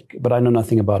this road, but I know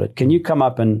nothing about it. Can you come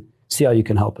up and see how you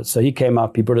can help us? So he came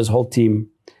up, he brought his whole team.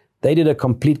 They did a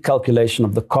complete calculation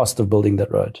of the cost of building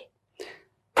that road.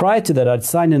 Prior to that, I'd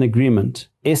signed an agreement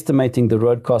estimating the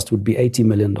road cost would be $80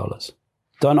 million.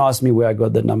 Don't ask me where I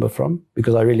got that number from,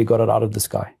 because I really got it out of the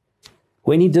sky.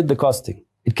 When he did the costing,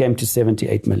 it came to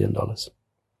 $78 million.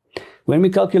 When we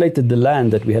calculated the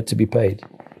land that we had to be paid,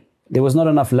 there was not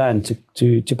enough land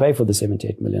to pay for the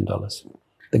 $78 million.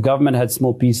 The government had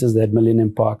small pieces. They had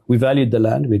Millennium Park. We valued the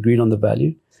land. We agreed on the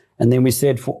value. And then we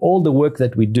said, for all the work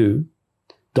that we do,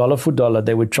 dollar for dollar,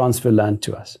 they would transfer land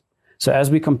to us. So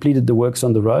as we completed the works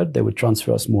on the road, they would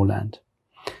transfer us more land.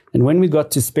 And when we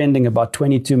got to spending about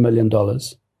 $22 million,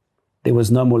 there was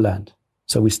no more land.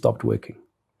 So we stopped working.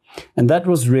 And that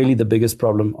was really the biggest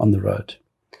problem on the road,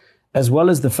 as well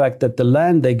as the fact that the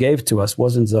land they gave to us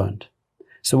wasn't zoned.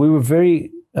 So we were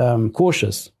very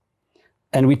cautious,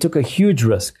 and we took a huge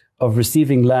risk of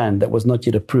receiving land that was not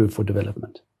yet approved for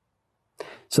development.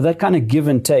 So that kind of give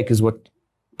and take is what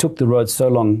took the road so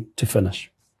long to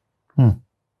finish.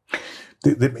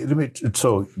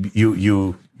 So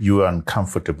you were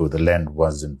uncomfortable the land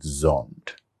wasn't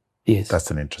zoned. Yes.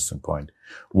 That's an interesting point.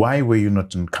 Why were you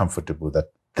not uncomfortable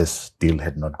that this deal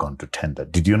had not gone to tender?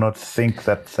 Did you not think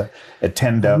that a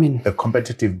tender, a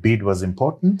competitive bid was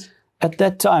important? At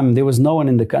that time, there was no one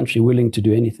in the country willing to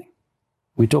do anything.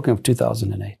 We're talking of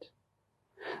 2008.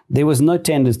 There was no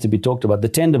tenders to be talked about. The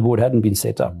tender board hadn't been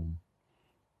set up.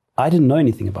 I didn't know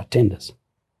anything about tenders.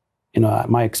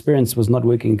 My experience was not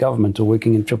working in government or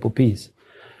working in triple Ps.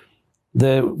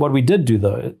 What we did do,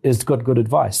 though, is got good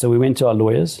advice. So we went to our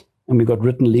lawyers and we got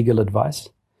written legal advice.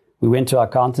 We went to our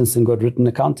accountants and got written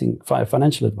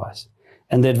financial advice.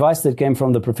 And the advice that came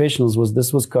from the professionals was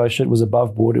this was kosher, it was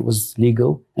above board, it was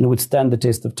legal, and it would stand the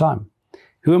test of time.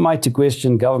 Who am I to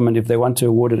question government if they want to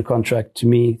award a contract to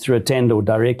me through a tender or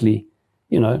directly?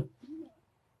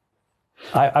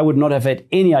 I would not have had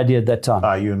any idea at that time.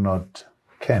 Are you not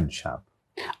Ken Sharpe?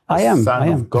 I am. Son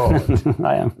of God.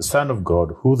 I am. The Son of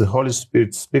God, who the Holy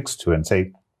Spirit speaks to and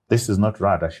say, this is not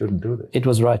right, I shouldn't do this. It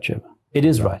was right, Trevor. It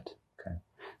is right. Okay.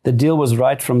 The deal was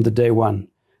right from the day one.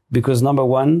 Because number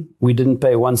one, we didn't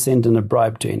pay 1 cent in a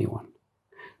bribe to anyone.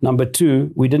 Number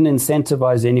two, we didn't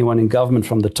incentivize anyone in government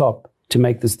from the top to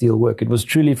make this deal work. It was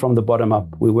truly from the bottom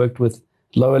up. We worked with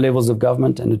lower levels of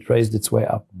government and it raised its way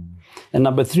up. And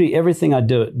number three, everything I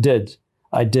did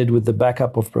with the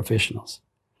backup of professionals.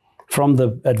 From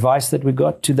the advice that we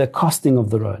got to the costing of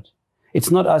the road.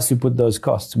 It's not us who put those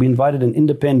costs. We invited an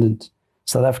independent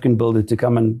South African builder to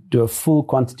come and do a full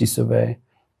quantity survey,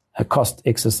 a cost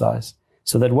exercise,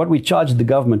 so that what we charged the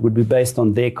government would be based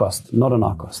on their cost, not on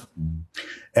our cost.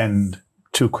 And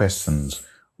 2 questions.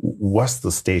 What's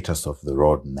the status of the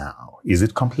road now? Is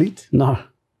it complete? No.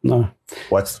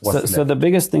 What's so the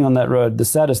biggest thing on that road, the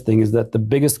saddest thing is that the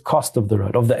biggest cost of the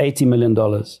road, of the $80 million,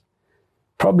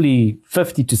 probably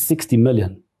 50 to 60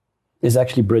 million is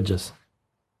actually bridges,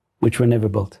 which were never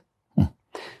built.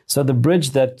 So the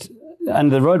bridge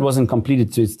and the road wasn't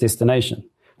completed to its destination.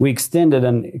 We extended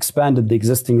and expanded the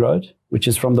existing road, which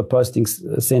is from the posting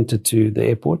center to the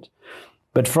airport.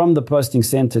 But from the posting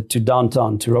center to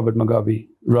downtown, to Robert Mugabe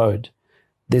Road,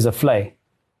 there's a flay,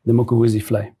 the Mukubuzi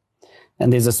flay.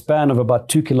 And there's a span of about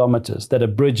 2 kilometers that a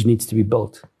bridge needs to be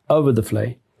built over the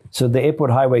flay so the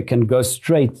airport highway can go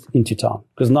straight into town,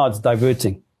 because now it's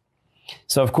diverting.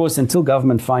 So, of course, until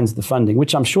government finds the funding,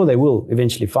 which I'm sure they will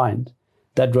eventually find,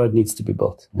 that road needs to be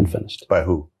built and finished. By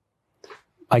who?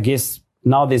 I guess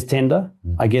now there's tender.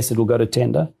 I guess it will go to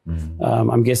tender.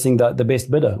 I'm guessing that the best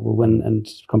bidder will win and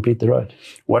complete the road.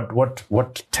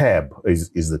 What tab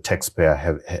is the taxpayer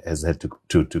has had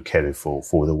to carry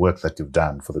for the work that you've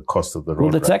done, for the cost of the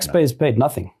road? Well, the taxpayers paid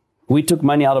nothing. We took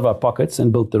money out of our pockets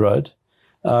and built the road.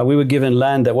 We were given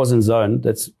land that wasn't zoned,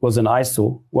 that was an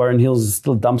eyesore. Warren Hills is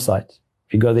still a dump site.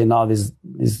 If you go there now, there's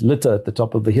litter at the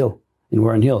top of the hill in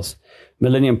Warren Hills.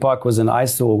 Millennium Park was an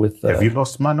eyesore with... Have you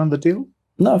lost money on the deal?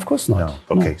 No, of course not.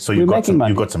 No. Okay, no. So you got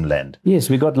some land. Yes,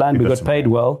 we got land. We got paid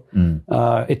well.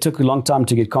 It took a long time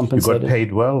to get compensated. You got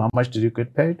paid well? How much did you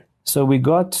get paid? So we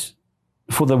got,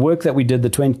 for the work that we did, the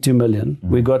 22 million,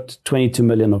 we got 22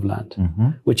 million of land,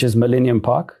 which is Millennium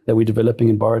Park that we're developing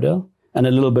in Borrowdale, and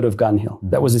a little bit of Gun Hill.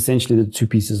 That was essentially the 2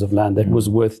 pieces of land that was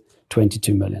worth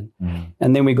 22 million.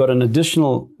 And then we got an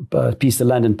additional piece of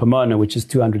land in Pomona, which is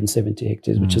 270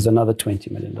 hectares, which is another $20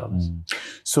 million.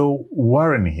 So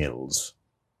Warren Hills,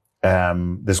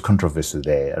 there's controversy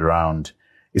there around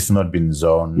it's not been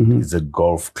zoned, it's a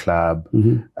golf club,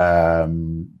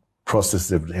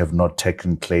 processes have not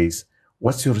taken place.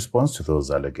 What's your response to those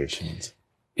allegations?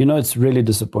 It's really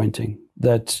disappointing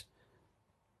that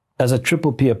as a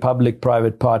Triple P, a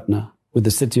public-private partner with the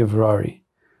city of Harare,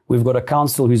 we've got a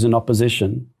council who's in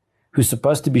opposition, who's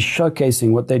supposed to be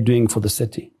showcasing what they're doing for the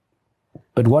city.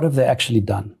 But what have they actually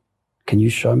done? Can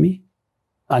you show me?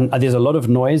 And there's a lot of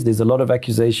noise. There's a lot of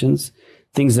accusations.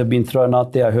 Things have been thrown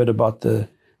out there. I heard about the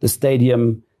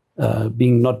stadium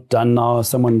being not done now.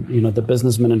 Someone, the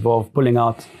businessman involved pulling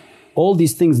out. All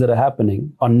these things that are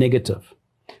happening are negative.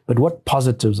 But what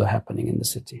positives are happening in the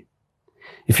city?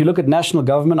 If you look at national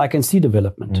government, I can see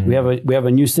development. We have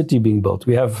a new city being built.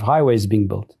 We have highways being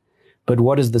built. But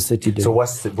what is the city doing? So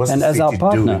what's the city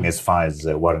doing as far as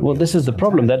Warren? Well, this is the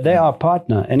problem, that they are our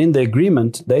partner. And in the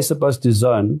agreement, they're supposed to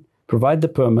zone, provide the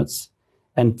permits,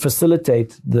 and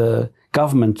facilitate the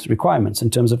government requirements in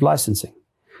terms of licensing.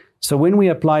 So when we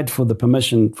applied for the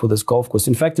permission for this golf course,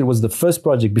 in fact, it was the first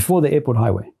project before the airport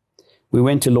highway. We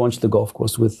went to launch the golf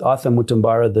course with Arthur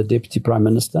Mutambara, the Deputy Prime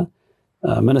Minister,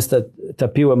 Minister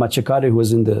Tapiwa Machakari, who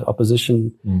was in the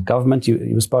opposition government.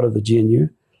 He was part of the GNU,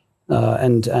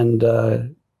 and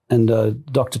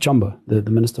Dr. Chamba,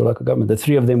 the Minister of Local Government. The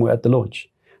three of them were at the launch.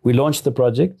 We launched the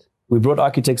project. We brought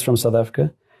architects from South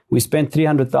Africa. We spent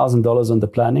 $300,000 on the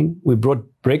planning. We brought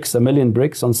bricks, 1 million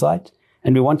bricks on site,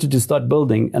 and we wanted to start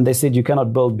building. And they said, you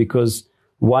cannot build because,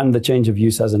 one, the change of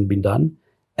use hasn't been done,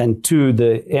 and two,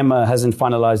 the EMA hasn't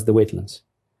finalized the wetlands.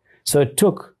 So it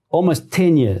took almost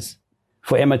 10 years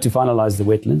for EMA to finalize the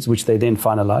wetlands, which they then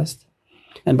finalized.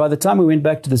 And by the time we went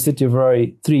back to the city of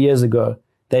Harare 3 years ago,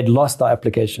 they'd lost our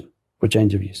application for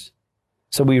change of use.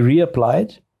 So we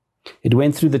reapplied. It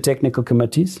went through the technical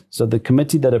committees. So the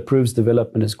committee that approves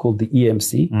development is called the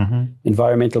EMC,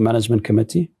 Environmental Management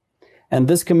Committee. And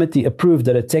this committee approved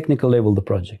at a technical level the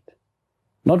project.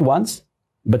 Not once,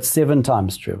 but 7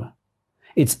 times, Trevor.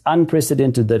 It's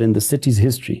unprecedented that in the city's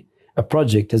history, a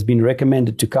project has been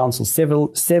recommended to council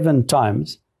 7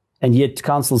 times, and yet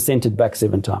council sent it back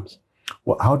 7 times.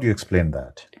 Well, how do you explain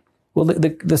that? Well,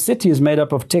 the city is made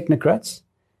up of technocrats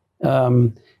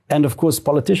and, of course,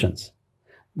 politicians.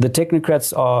 The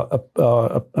technocrats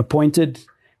are appointed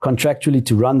contractually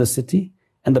to run the city,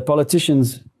 and the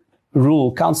politicians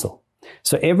rule council.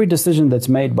 So every decision that's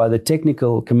made by the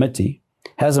technical committee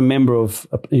has a member of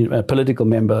a political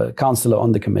member, councillor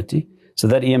on the committee. So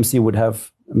that EMC would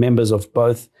have members of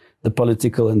both the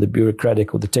political and the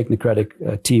bureaucratic or the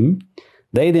technocratic team.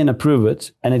 They then approve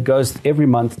it, and it goes every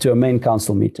month to a main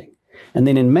council meeting. And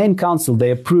then in main council,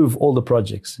 they approve all the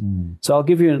projects. So I'll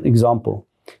give you an example.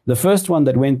 The first one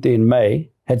that went there in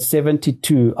May had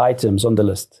 72 items on the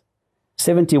list.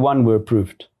 71 were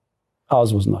approved.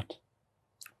 Ours was not.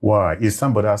 Why? Is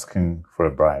somebody asking for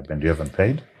a bribe and you haven't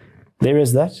paid? There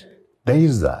is that. There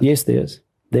is that? Yes, there is.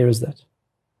 There is that.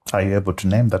 Are you able to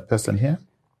name that person here?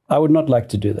 I would not like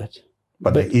to do that.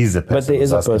 But there is a person. But there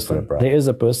is a asking person. for a bribe. There is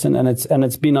a person, and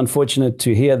it's been unfortunate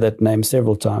to hear that name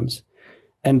several times.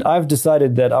 And I've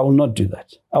decided that I will not do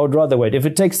that. I would rather wait. If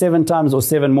it takes 7 times or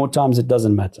 7 more times, it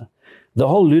doesn't matter. The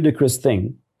whole ludicrous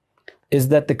thing is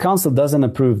that the council doesn't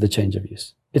approve the change of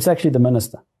use. It's actually the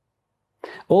minister.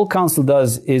 All council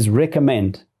does is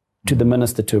recommend to the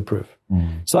minister to approve.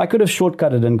 So I could have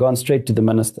shortcutted and gone straight to the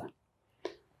minister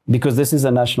because this is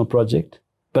a national project,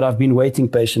 but I've been waiting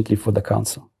patiently for the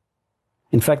council.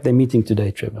 In fact, they're meeting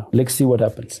today, Trevor. Let's see what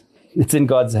happens. It's in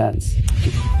God's hands.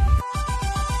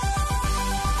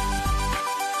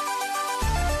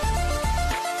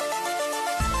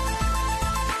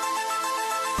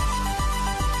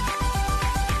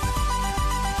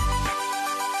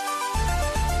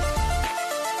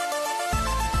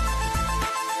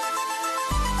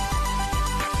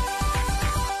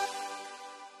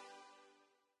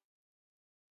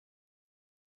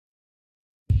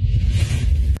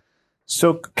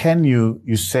 So can you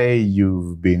say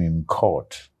you've been in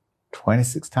court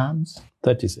 26 times?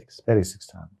 36. 36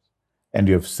 times. And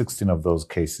you have 16 of those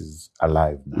cases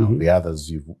alive now. The others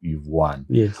you've won.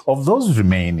 Yes. Of those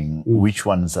remaining, which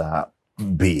ones are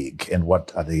big and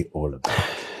what are they all about?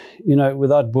 You know,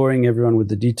 without boring everyone with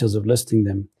the details of listing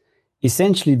them,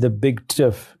 essentially the big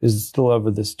tiff is still over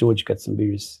this George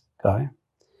Katsimbiri's guy.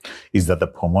 Is that the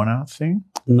Pomona thing?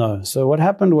 No. So what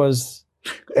happened was...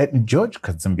 George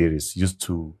Katsimbiri used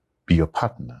to be your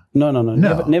partner. No.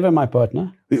 Never my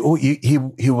partner. Oh,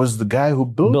 he was the guy who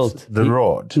built the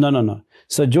road. No.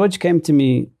 So George came to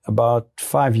me about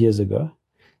 5 years ago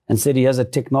and said he has a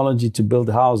technology to build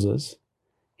houses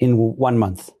in 1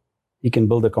 month. He can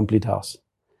build a complete house.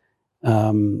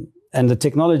 And the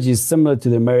technology is similar to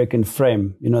the American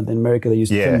frame. You know, in America they use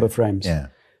timber frames. Yeah.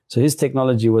 So his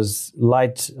technology was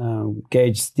light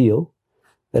gauge steel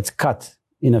that's cut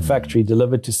in a factory,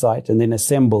 delivered to site, and then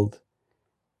assembled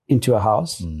into a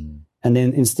house. And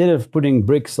then instead of putting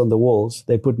bricks on the walls,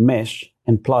 they put mesh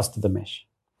and plaster the mesh.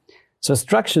 So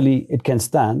structurally, it can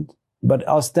stand, but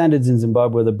our standards in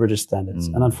Zimbabwe are the British standards.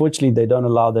 And unfortunately, they don't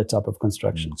allow that type of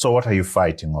construction. So what are you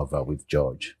fighting over with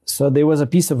George? So there was a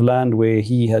piece of land where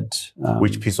he had...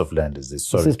 Which piece of land is this?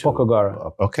 This is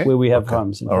Pokogara, okay. where we have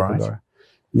homes in Pokogara. Right.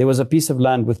 There was a piece of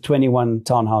land with 21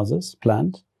 townhouses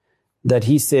planned that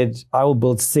he said, I will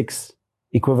build 6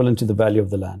 equivalent to the value of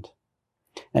the land.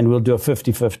 And we'll do a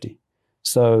 50-50.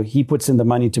 So he puts in the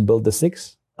money to build the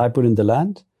 6. I put in the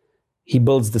land. He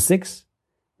builds the 6.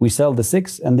 We sell the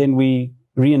 6. And then we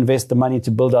reinvest the money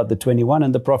to build out the 21.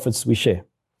 And the profits we share.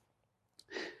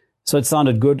 So it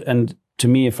sounded good. And to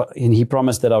me, and he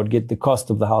promised that I would get the cost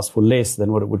of the house for less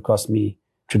than what it would cost me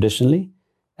traditionally.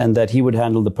 And that he would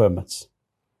handle the permits.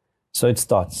 So it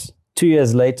starts. 2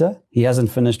 years later, he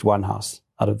hasn't finished one house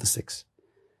out of the 6.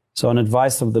 So on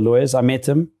advice of the lawyers, I met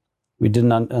him. We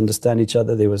didn't understand each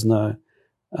other. There was no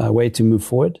way to move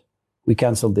forward. We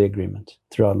cancelled the agreement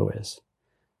through our lawyers.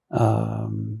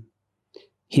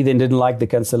 He then didn't like the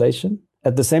cancellation.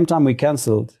 At the same time we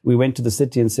cancelled, we went to the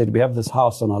city and said, we have this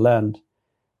house on our land.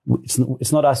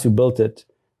 It's not us who built it.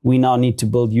 We now need to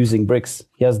build using bricks.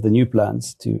 He has the new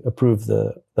plans to approve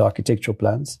the architectural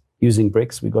plans using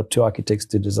bricks. We got 2 architects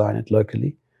to design it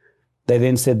locally. They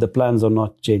then said the plans are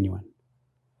not genuine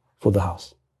for the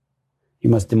house.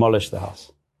 You must demolish the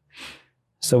house.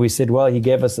 So we said, well, he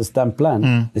gave us a stamped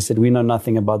plan. They said, we know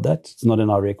nothing about that. It's not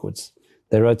in our records.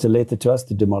 They wrote a letter to us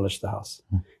to demolish the house.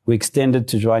 We extended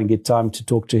to try and get time to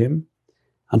talk to him.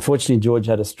 Unfortunately, George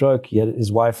had a stroke.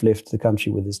 His wife left the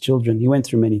country with his children. He went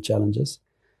through many challenges.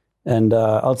 And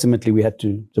ultimately, we had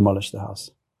to demolish the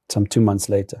house some 2 months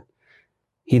later.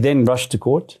 He then rushed to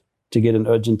court to get an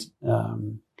urgent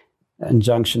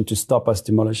injunction to stop us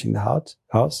demolishing the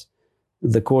house.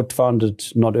 The court found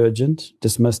it not urgent,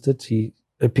 dismissed it. He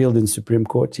appealed in Supreme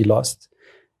Court. He lost.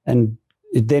 And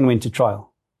it then went to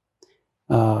trial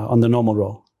on the normal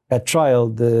roll. At trial,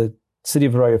 the City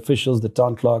of Harare officials, the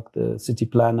town clerk, the city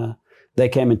planner, they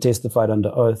came and testified under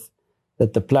oath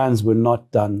that the plans were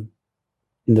not done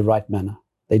in the right manner.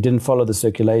 They didn't follow the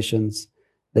circulations.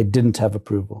 They didn't have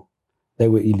approval. They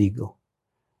were illegal.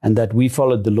 And that we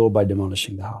followed the law by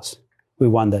demolishing the house. We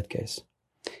won that case.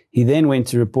 He then went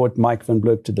to report Mike van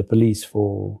Blerk to the police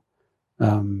for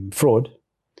fraud.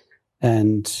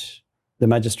 And the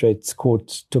magistrate's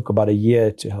court took about a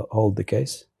year to hold the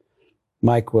case.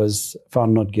 Mike was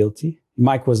found not guilty.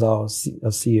 Mike was our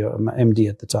CEO, MD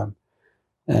at the time.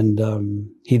 And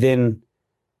he then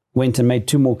went and made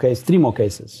 3 more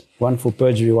cases, one for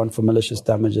perjury, one for malicious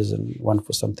damages, and one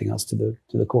for something else to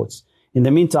the courts. In the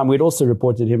meantime, we'd also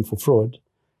reported him for fraud,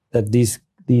 that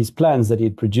these plans that he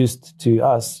had produced to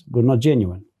us were not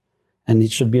genuine, and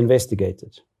it should be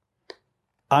investigated.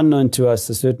 Unknown to us,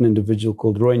 a certain individual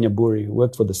called Roy Nyaburi, who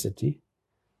worked for the city,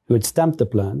 who had stamped the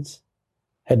plans,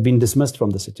 had been dismissed from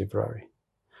the City of Harare.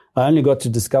 I only got to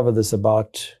discover this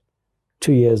about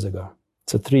 2 years ago.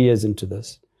 So 3 years into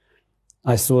this,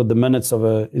 I saw the minutes of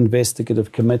an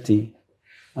investigative committee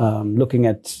looking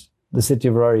at the City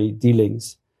of Harare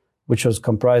dealings, which was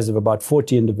comprised of about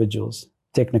 40 individuals,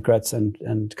 technocrats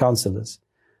and councillors,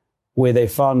 where they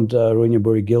found Roy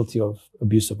Nyaburi guilty of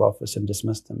abuse of office and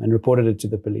dismissed him and reported it to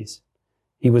the police.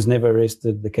 He was never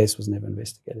arrested. The case was never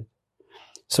investigated.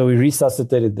 So we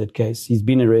resuscitated that case. He's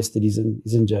been arrested. He's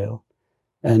in jail.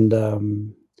 And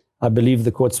I believe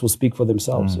the courts will speak for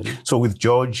themselves. You know? So with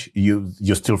George,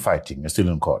 you're still fighting. You're still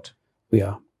in court. We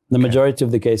are. The majority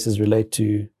of the cases relate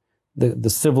to the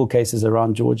civil cases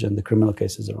around George and the criminal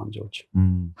cases around George.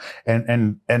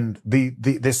 And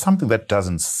there's something that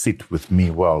doesn't sit with me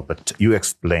well, but you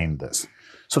explained this.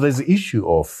 So there's the issue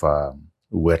of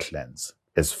wetlands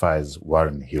as far as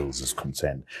Warren Hills is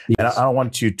concerned. Yes. And I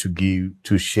want you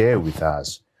to share with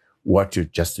us what your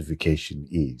justification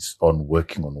is on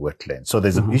working on wetlands. So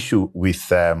there's an issue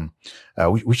with,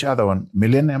 which other one?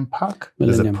 Millennium Park?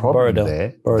 Millennium, there's a problem Borrowdale. there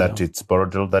Borrowdale. that it's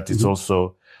Borrowdale, that it's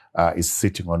also is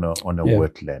sitting on a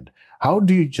wetland. How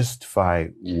do you justify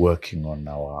working on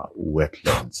our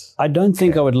wetlands? I don't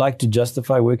think I would like to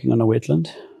justify working on a wetland,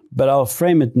 but I'll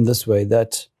frame it in this way,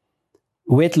 that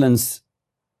wetlands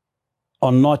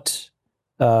are not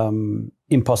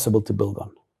impossible to build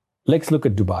on. Let's look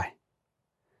at Dubai.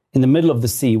 In the middle of the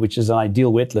sea, which is an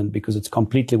ideal wetland because it's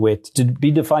completely wet. To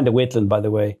be defined a wetland, by the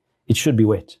way, it should be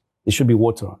wet. There should be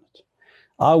water on it.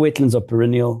 Our wetlands are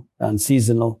perennial and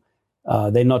seasonal.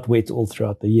 They're not wet all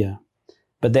throughout the year,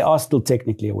 but they are still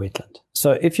technically a wetland.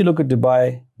 So if you look at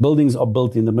Dubai, buildings are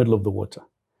built in the middle of the water.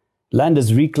 Land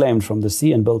is reclaimed from the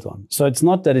sea and built on. So it's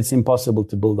not that it's impossible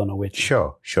to build on a wetland.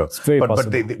 Sure. It's very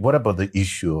possible. But what about the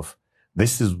issue of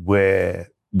this is where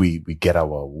we get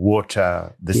our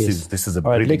water. This is a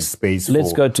breathing space.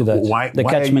 Let's go to that. The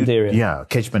catchment area. Yeah,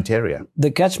 catchment area.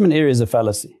 The catchment area is a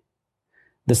fallacy.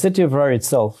 The city of Harare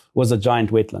itself was a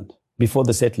giant wetland before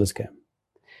the settlers came.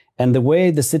 And the way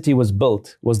the city was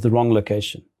built was the wrong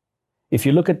location. If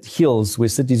you look at hills where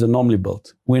cities are normally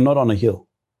built, we're not on a hill.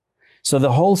 So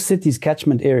the whole city's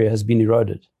catchment area has been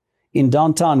eroded. In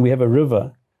downtown, we have a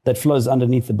river that flows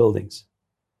underneath the buildings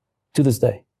to this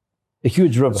day. A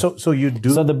huge river. So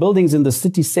the buildings in the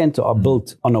city center are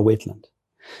built on a wetland.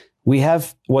 We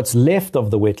have what's left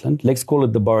of the wetland. Let's call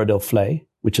it the Borrowdale Flay,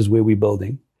 which is where we're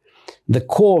building. The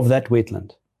core of that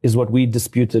wetland is what we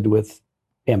disputed with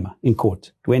Emma in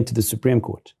court. It went to the Supreme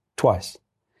Court twice.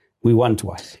 We won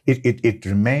twice. It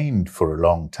remained for a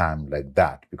long time like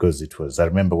that because it was, I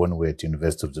remember when we were at the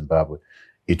University of Zimbabwe,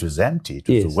 it was empty.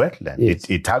 It was a wetland. Yes.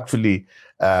 It actually,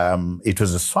 it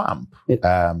was a swamp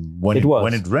when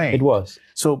it rained. It was.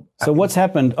 So what's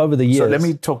happened over the years? So let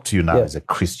me talk to you now as a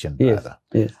Christian brother.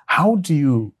 Yes. How do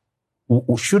you,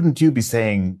 shouldn't you be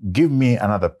saying, give me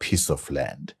another piece of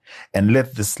land and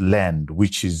let this land,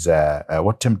 which is,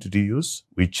 what term did you use?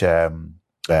 Which,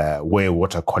 where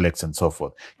water collects and so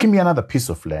forth. Give me another piece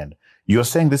of land. You're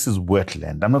saying this is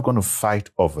wetland. I'm not going to fight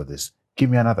over this. Give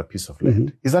me another piece of land.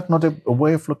 Mm-hmm. Is that not a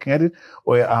way of looking at it?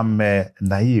 Or I'm a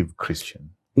naive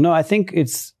Christian? No, I think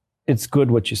it's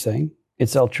good what you're saying.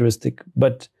 It's altruistic.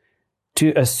 But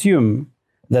to assume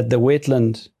that the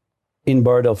wetland in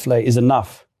Borrowdale Vlei is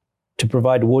enough to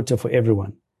provide water for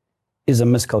everyone is a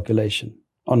miscalculation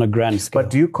on a grand scale.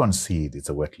 But do you concede it's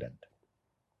a wetland?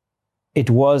 It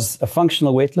was a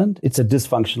functional wetland. It's a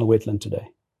dysfunctional wetland today.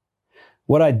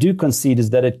 What I do concede is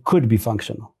that it could be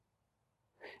functional.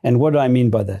 And what do I mean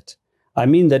by that? I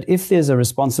mean that if there's a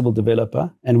responsible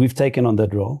developer, and we've taken on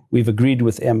that role, we've agreed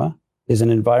with Emma, there's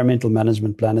an environmental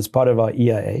management plan as part of our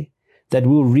EIA, that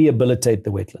will rehabilitate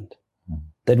the wetland,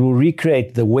 that will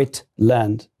recreate the wet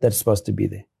land that's supposed to be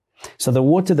there. So the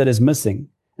water that is missing,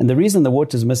 and the reason the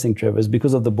water is missing, Trevor, is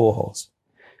because of the boreholes.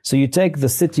 So you take the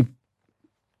city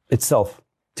itself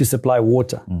to supply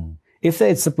water. If they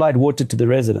had supplied water to the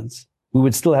residents, we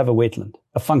would still have a wetland,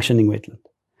 a functioning wetland.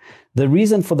 The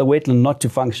reason for the wetland not to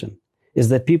function is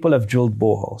that people have drilled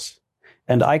boreholes.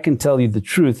 And I can tell you the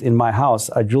truth, in my house,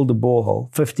 I drilled a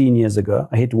borehole 15 years ago.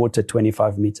 I hit water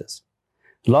 25 meters.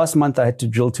 Last month, I had to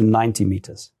drill to 90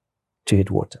 meters to hit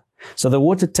water. So the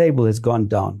water table has gone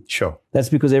down. Sure. That's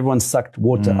because everyone sucked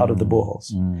water out of the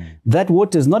boreholes. That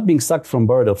water is not being sucked from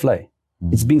Borrowdale Vlei.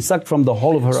 It's being sucked from the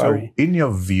whole of Harare. So in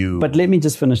your view... But let me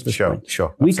just finish this point.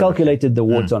 Sure. We calculated the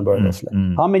water on Borrowdale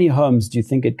Vlei. How many homes do you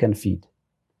think it can feed?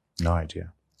 No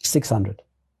idea. 600.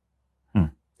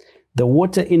 The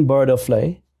water in Borrowdale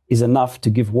Vlei is enough to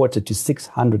give water to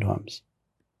 600 homes.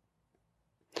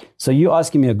 So you're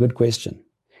asking me a good question.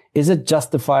 Is it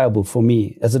justifiable for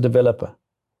me as a developer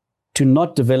to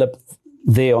not develop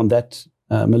there on that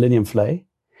Millennium Vlei,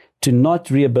 to not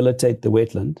rehabilitate the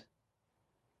wetland,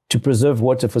 to preserve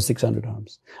water for 600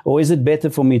 homes? Or is it better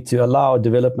for me to allow a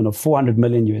development of $400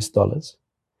 million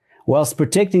whilst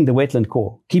protecting the wetland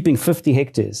core, keeping 50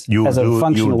 hectares as a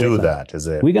functional wetland? You do that as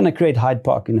a... We're going to create Hyde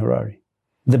Park in Harare,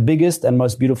 the biggest and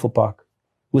most beautiful park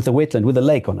with a wetland, with a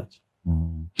lake on it,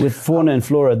 with fauna and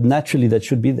flora naturally that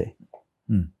should be there.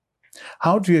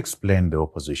 How do you explain the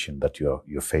opposition that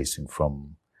you're facing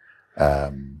from?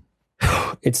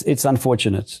 It's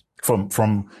unfortunate.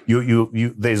 From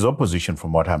you. There's opposition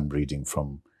from what I'm reading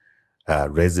from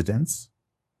residents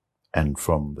and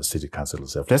from the city council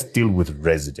itself. Let's deal with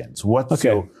residents. What's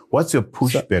your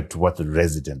pushback to what the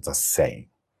residents are saying?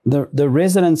 The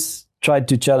residents tried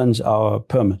to challenge our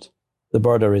permit, the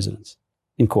Borrowdale residents,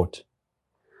 in court,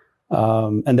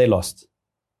 and they lost.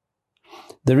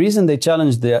 The reason they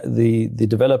challenged the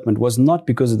development was not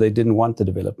because they didn't want the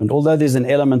development, although there's an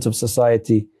element of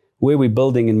society where we're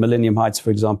building in Millennium Heights,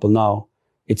 for example, now,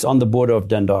 it's on the border of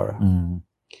Dandara.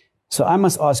 So I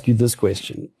must ask you this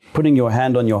question, putting your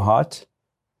hand on your heart.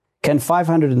 Can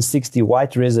 560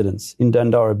 white residents in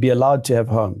Dandara be allowed to have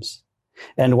homes,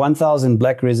 and 1,000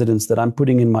 black residents that I'm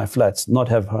putting in my flats not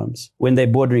have homes when they're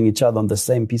bordering each other on the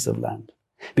same piece of land?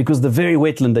 Because the very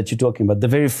wetland that you're talking about, the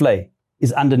very Vlei,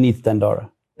 is underneath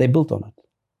Dandara. They built on it.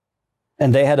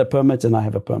 And they had a permit and I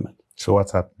have a permit. So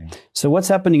what's happening? So what's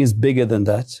happening is bigger than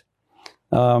that.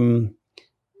 And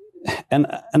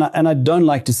I don't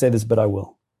like to say this, but I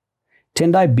will.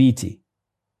 Tendai Biti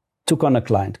took on a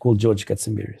client called George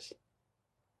Katsimbirius.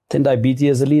 Tendai Biti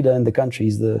is a leader in the country.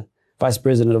 He's the vice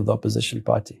president of the opposition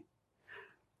party.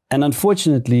 And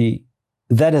unfortunately,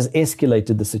 that has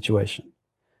escalated the situation.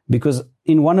 Because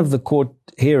in one of the court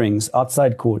hearings,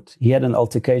 outside court, he had an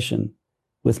altercation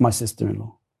with my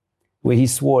sister-in-law, where he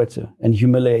swore at her and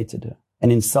humiliated her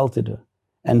and insulted her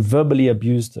and verbally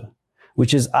abused her,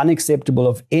 which is unacceptable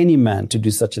of any man to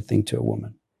do such a thing to a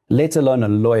woman, let alone a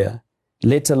lawyer,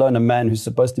 let alone a man who's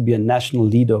supposed to be a national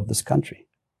leader of this country.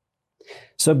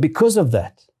 So because of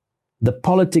that, the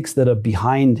politics that are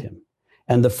behind him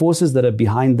and the forces that are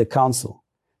behind the council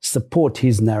support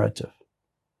his narrative.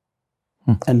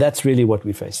 And that's really what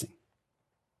we're facing.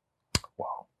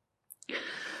 Wow.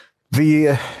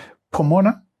 The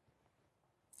Pomona,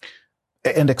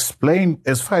 and explain,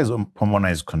 as far as Pomona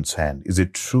is concerned, is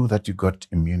it true that you got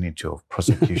immunity of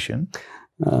prosecution?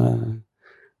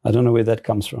 I don't know where that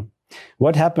comes from.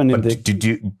 What happened in But did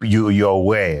you're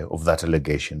aware of that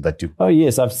allegation that you? Oh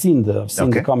yes, I've seen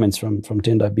the comments from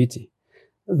Tendai Biti.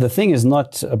 The thing is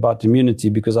not about immunity,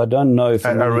 because I don't know if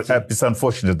it's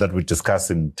unfortunate that we're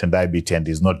discussing Tendai Biti and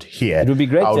he's not here. It would be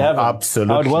great to have him.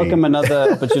 Absolutely. I would welcome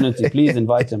another opportunity. Please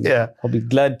invite him. Yeah. I'll be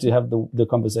glad to have the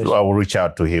conversation. I will reach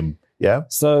out to him. Yeah.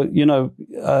 So,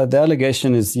 the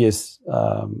allegation is, yes,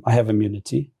 I have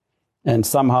immunity, and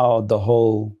somehow the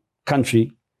whole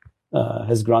country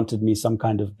has granted me some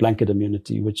kind of blanket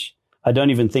immunity, which I don't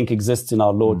even think exists in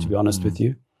our law, to be honest with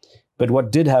you. But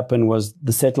what did happen was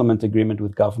the settlement agreement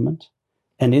with government.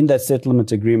 And in that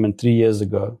settlement agreement 3 years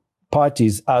ago,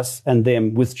 parties, us and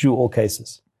them, withdrew all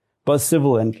cases, both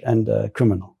civil and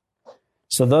criminal.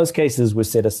 So those cases were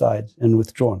set aside and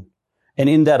withdrawn. And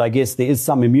in that, I guess there is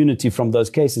some immunity from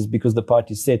those cases because the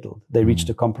parties settled. They reached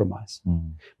a compromise.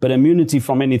 But immunity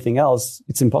from anything else,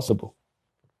 it's impossible.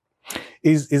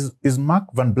 Is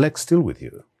Mark Van Vleck still with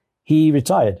you? He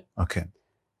retired. Okay.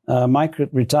 Mike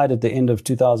retired at the end of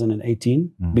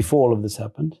 2018, before all of this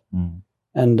happened.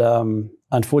 And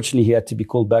unfortunately, he had to be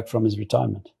called back from his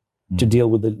retirement to deal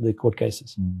with the court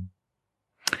cases.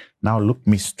 Now look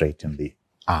me straight in the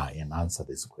eye and answer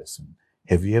this question.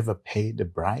 Have you ever paid a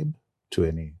bribe to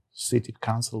any city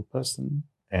council person,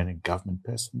 any government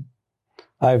person?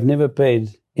 I've never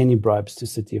paid any bribes to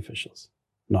city officials.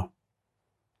 No.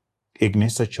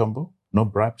 Ignatius Chombo? No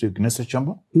bribe to Ignatius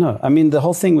Chombo? No. I mean, the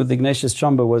whole thing with Ignatius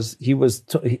Chombo was he was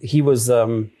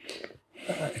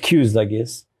accused, I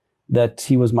guess, that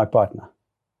he was my partner,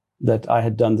 that I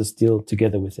had done this deal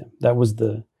together with him. That was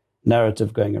the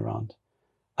narrative going around.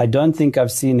 I don't think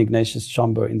I've seen Ignatius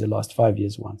Chombo in the last 5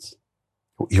 years once.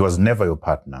 He was never your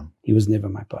partner? He was never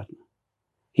my partner.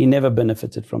 He never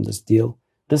benefited from this deal.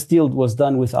 This deal was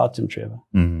done without him, Trevor.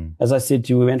 As I said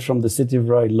to you, we went from the City of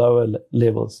Roy lower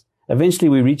levels. Eventually,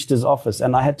 we reached his office,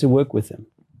 and I had to work with him.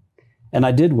 And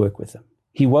I did work with him.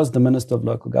 He was the Minister of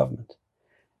Local Government.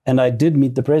 And I did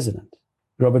meet the President,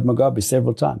 Robert Mugabe,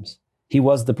 several times. He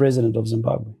was the President of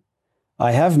Zimbabwe.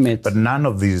 I have met... But none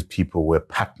of these people were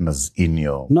partners in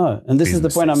your... No, and this is the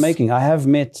point I'm making. I have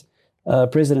met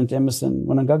President Emerson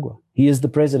Mnangagwa. He is the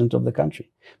President of the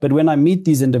country. But when I meet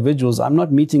these individuals, I'm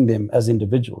not meeting them as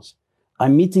individuals.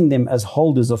 I'm meeting them as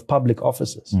holders of public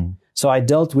offices. So I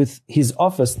dealt with his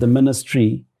office, the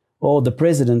ministry, or the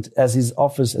president as his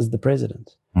office as the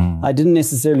president. I didn't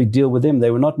necessarily deal with them. They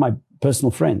were not my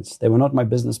personal friends. They were not my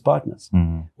business partners.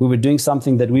 We were doing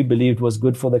something that we believed was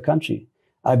good for the country.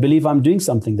 I believe I'm doing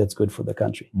something that's good for the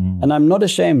country. And I'm not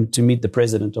ashamed to meet the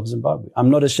president of Zimbabwe.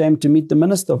 I'm not ashamed to meet the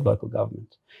minister of local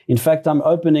government. In fact, I'm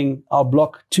opening our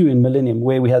block 2 in Millennium,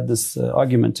 where we had this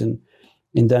argument in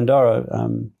Dandara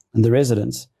and the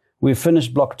residents. We've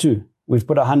finished block 2. We've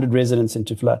put 100 residents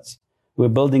into flats. We're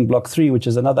building block 3, which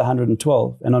is another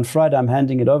 112. And on Friday, I'm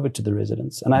handing it over to the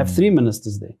residents. And I have 3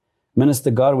 ministers there. Minister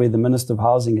Garwe, the Minister of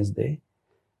Housing, is there.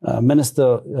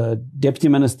 Deputy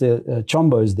Minister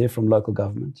Chombo is there from local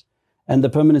government. And the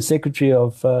Permanent Secretary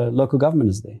of Local Government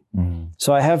is there.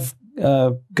 So I have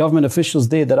government officials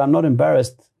there that I'm not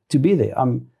embarrassed to be there.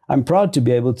 I'm proud to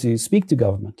be able to speak to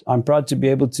government. I'm proud to be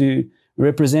able to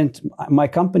represent my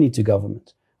company to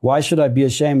government. Why should I be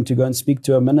ashamed to go and speak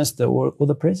to a minister or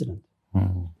the president?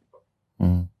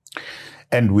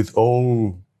 And with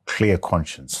all clear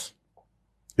conscience,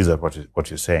 is that what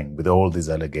you're saying? With all these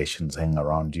allegations hanging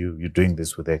around you, you're doing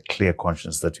this with a clear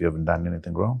conscience that you haven't done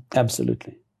anything wrong?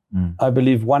 Absolutely. I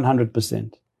believe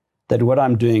 100% that what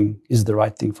I'm doing is the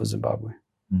right thing for Zimbabwe.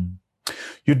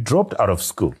 You dropped out of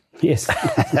school. Yes.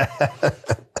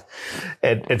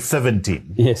 at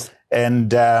 17. Yes.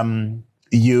 And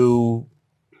you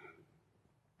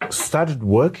started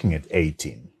working at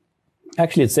 18.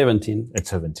 Actually, at 17. At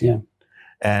 17. Yeah.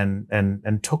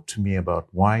 And talk to me about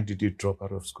why did you drop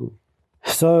out of school?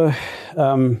 So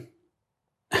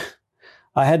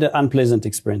I had an unpleasant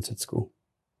experience at school.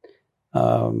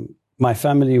 My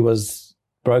family was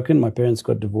broken. My parents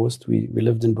got divorced. We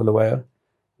lived in Bulawayo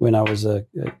when I was a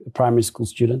primary school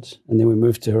student. And then we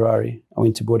moved to Harare. I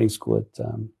went to boarding school at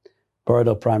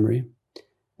Borrowdale Primary.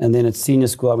 And then at senior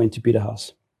school, I went to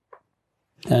Peterhouse.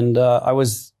 And I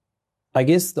was, I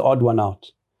guess, the odd one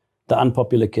out, the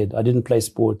unpopular kid. I didn't play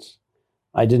sports.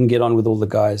 I didn't get on with all the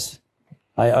guys.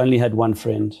 I only had one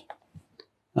friend.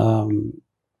 And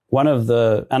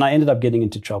I ended up getting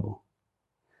into trouble.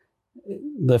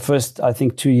 The first, I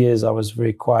think, 2 years, I was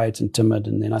very quiet and timid.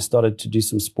 And then I started to do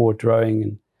some sport, rowing,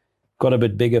 and got a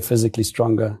bit bigger, physically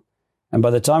stronger. And by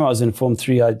the time I was in Form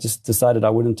 3, I just decided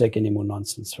I wouldn't take any more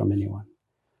nonsense from anyone.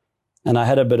 And I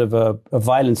had a bit of a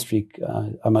violent streak,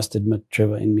 I must admit,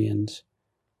 Trevor, in me. And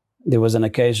there was an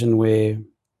occasion where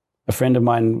a friend of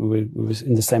mine who was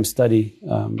in the same study,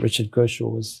 Richard Kershaw,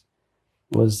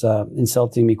 was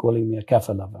insulting me, calling me a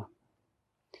kaffir lover.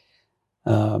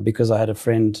 Because I had a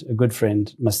good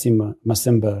friend,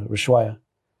 Masimba Rishwaya,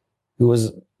 who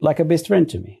was like a best friend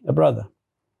to me, a brother.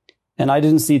 And I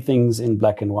didn't see things in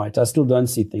black and white. I still don't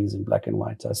see things in black and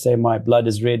white. I say my blood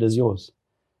is red as yours.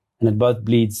 And it both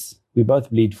bleeds. We both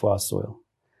bleed for our soil.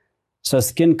 So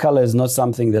skin color is not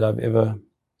something that I've ever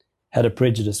had a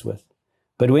prejudice with.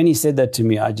 But when he said that to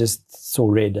me, I just saw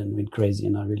red and went crazy.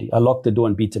 And I locked the door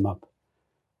and beat him up.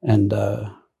 And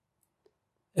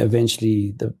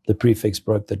eventually the prefects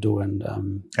broke the door. And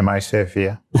am I safe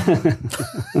here?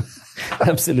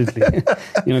 Absolutely.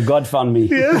 God found me.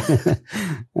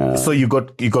 Yeah. So you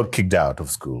got kicked out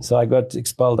of school. So I got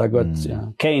expelled. I got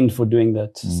caned for doing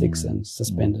that, 6 and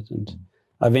suspended. And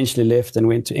I eventually left and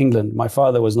went to England. My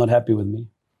father was not happy with me.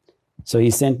 So he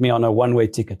sent me on a one-way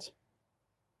ticket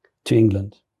to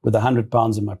England with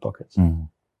 £100 in my pocket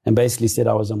and basically said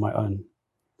I was on my own.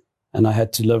 And I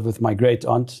had to live with my great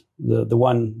aunt, the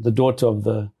daughter of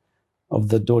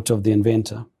the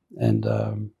inventor. And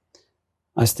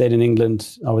I stayed in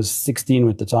England. I was 16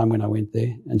 at the time when I went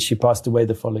there, and she passed away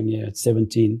the following year at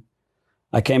 17.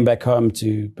 I came back home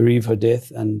to bereave her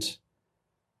death and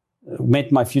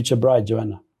met my future bride,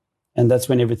 Joanna. And that's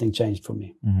when everything changed for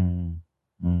me.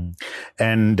 Mm-hmm. Mm.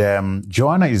 And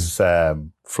Joanna is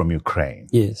from Ukraine.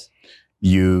 Yes.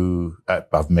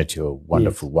 I've met your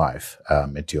wonderful wife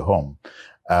at your home.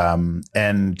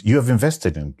 And you have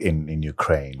invested in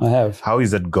Ukraine. I have. How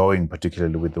is that going,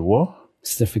 particularly with the war?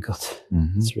 It's difficult.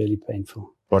 Mm-hmm. It's really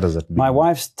painful. What does that mean? My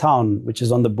wife's town, which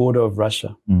is on the border of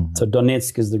Russia. Mm-hmm. So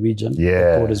Donetsk is the region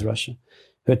that borders Russia.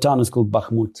 Her town is called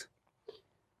Bakhmut.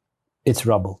 It's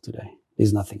rubble today.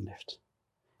 There's nothing left.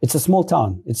 It's a small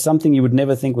town. It's something you would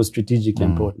never think was strategically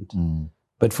important. Mm-hmm.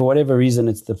 But for whatever reason,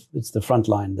 it's the front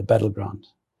line, the battleground.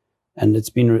 And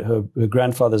it's been her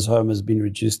grandfather's home has been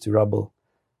reduced to rubble.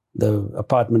 The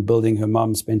apartment building her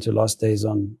mom spent her last days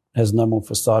on has no more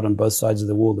facade on both sides of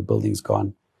the wall. The building's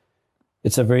gone.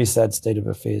 It's a very sad state of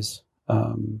affairs.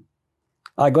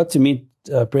 I got to meet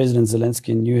President Zelensky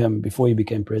and knew him before he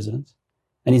became president.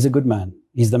 And he's a good man.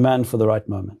 He's the man for the right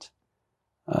moment.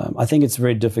 I think it's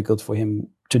very difficult for him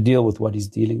to deal with what he's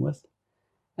dealing with.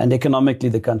 And economically,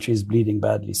 the country is bleeding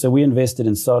badly. So we invested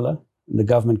in solar. And the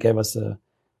government gave us a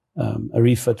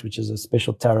refit, which is a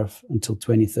special tariff until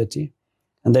 2030.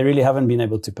 And they really haven't been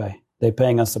able to pay. They're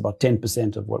paying us about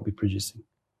 10% of what we're producing.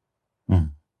 Mm.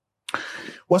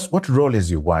 What role has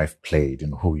your wife played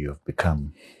in who you have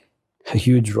become? A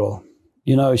huge role.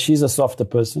 She's a softer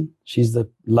person. She's the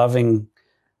loving,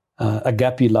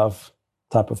 agape love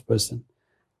type of person.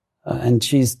 And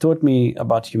she's taught me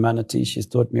about humanity. She's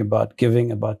taught me about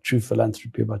giving, about true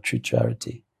philanthropy, about true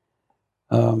charity.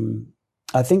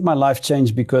 I think my life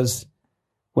changed because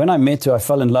when I met her, I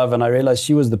fell in love and I realized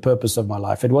she was the purpose of my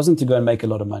life. It wasn't to go and make a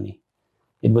lot of money.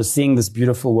 It was seeing this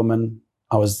beautiful woman.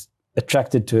 I was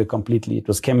attracted to her completely. It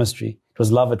was chemistry. It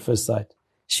was love at first sight.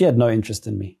 She had no interest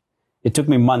in me. It took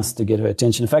me months to get her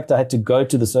attention. In fact, I had to go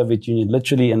to the Soviet Union,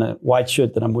 literally in a white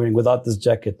shirt that I'm wearing without this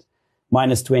jacket,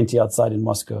 -20 outside in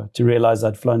Moscow, to realize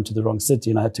I'd flown to the wrong city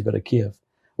and I had to go to Kiev.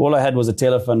 All I had was a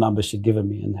telephone number she'd given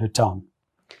me in her town.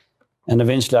 And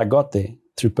eventually I got there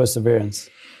through perseverance.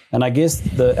 And I guess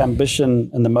the ambition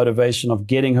and the motivation of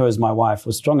getting her as my wife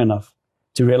was strong enough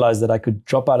to realize that I could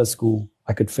drop out of school.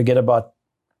 I could forget about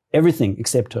everything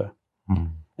except her.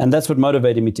 Mm. And that's what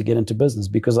motivated me to get into business,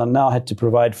 because I now had to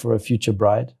provide for a future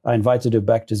bride. I invited her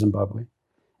back to Zimbabwe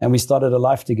and we started a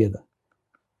life together.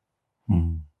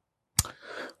 Mm.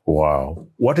 Wow.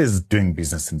 What has doing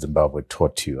business in Zimbabwe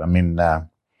taught you? I mean,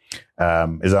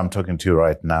 as I'm talking to you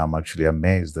right now, I'm actually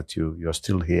amazed that you're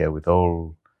still here with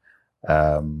all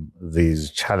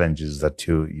these challenges that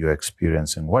you're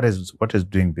experiencing. What is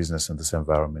doing business in this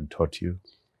environment taught you?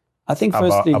 I think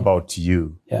firstly... About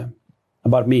you. Yeah,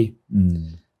 about me.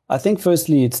 Mm. I think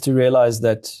firstly, it's to realize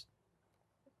that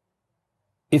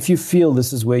if you feel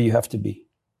this is where you have to be,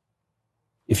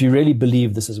 if you really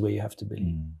believe this is where you have to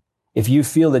be, if you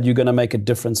feel that you're going to make a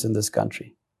difference in this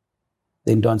country,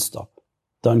 then don't stop.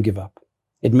 Don't give up.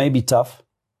 It may be tough.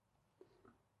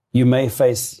 You may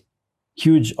face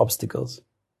huge obstacles,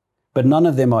 but none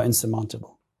of them are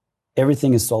insurmountable.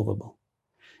 Everything is solvable.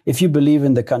 If you believe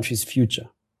in the country's future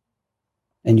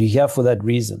and you're here for that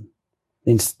reason,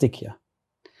 then stick here.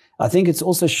 I think it's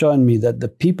also shown me that the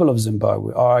people of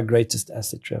Zimbabwe are our greatest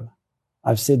asset, Trevor.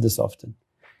 I've said this often.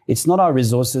 It's not our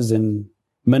resources in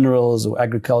minerals or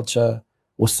agriculture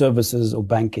or services or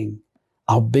banking.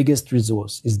 Our biggest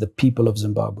resource is the people of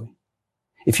Zimbabwe.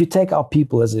 If you take our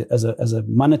people as a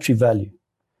monetary value,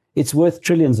 it's worth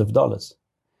trillions of dollars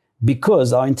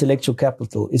because our intellectual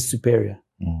capital is superior.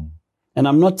 And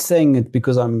I'm not saying it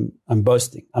because I'm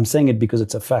boasting. I'm saying it because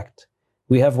it's a fact.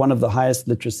 We have one of the highest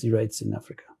literacy rates in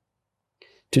Africa.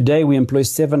 Today, we employ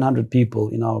 700 people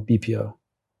in our BPO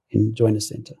in Joiner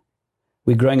Center.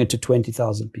 We're growing it to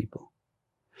 20,000 people.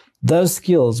 Those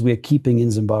skills we're keeping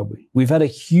in Zimbabwe. We've had a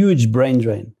huge brain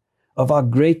drain of our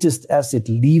greatest asset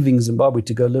leaving Zimbabwe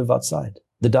to go live outside.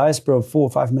 The diaspora of 4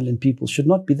 or 5 million people should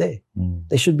not be there.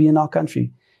 They should be in our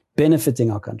country,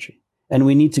 benefiting our country. And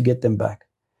we need to get them back.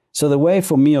 So the way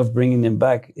for me of bringing them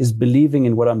back is believing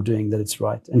in what I'm doing, that it's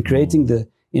right, and creating the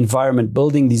environment,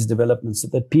 building these developments so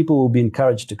that people will be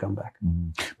encouraged to come back.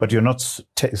 But you're not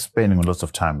spending lots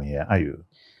of time here, are you?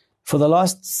 For the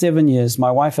last 7 years,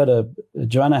 my wife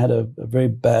Joanna had a very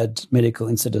bad medical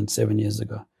incident 7 years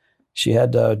ago. She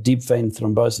had a deep vein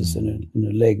thrombosis in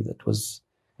her leg that was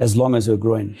as long as her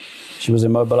groin. She was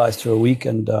immobilized for a week,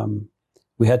 and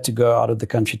we had to go out of the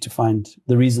country to find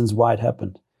the reasons why it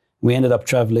happened. We ended up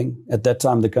traveling. At that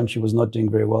time, the country was not doing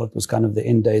very well. It was kind of the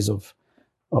end days of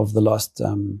the last,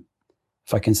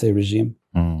 if I can say, regime.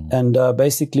 And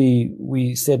basically,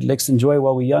 we said, let's enjoy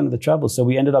while we're young, the travel. So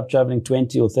we ended up traveling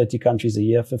 20 or 30 countries a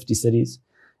year, 50 cities,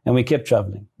 and we kept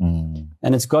traveling.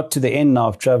 And it's got to the end now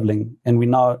of traveling, and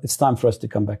it's time for us to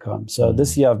come back home. So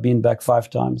this year, I've been back 5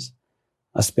 times.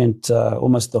 I spent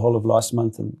almost the whole of last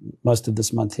month and most of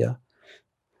this month here.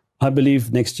 I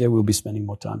believe next year we'll be spending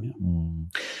more time here.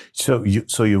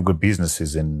 So you've got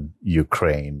businesses in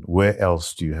Ukraine. Where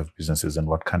else do you have businesses, and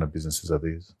what kind of businesses are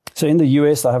these? So in the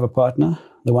US, I have a partner,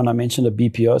 the one I mentioned, a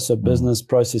BPO, so business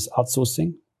process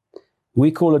outsourcing. We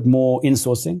call it more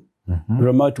insourcing.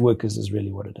 Remote workers is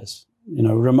really what it is. You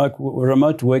know,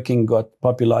 remote working got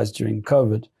popularized during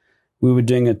COVID. We were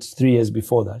doing it 3 years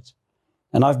before that.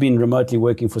 And I've been remotely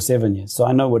working for 7 years. So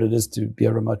I know what it is to be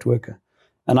a remote worker.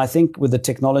 And I think with the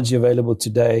technology available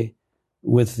today,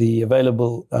 with the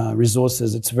available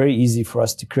resources, it's very easy for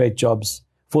us to create jobs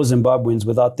for Zimbabweans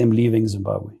without them leaving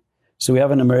Zimbabwe. So we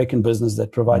have an American business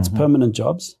that provides permanent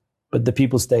jobs, but the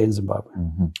people stay in Zimbabwe.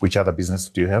 Which other business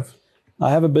do you have?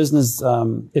 I have a business,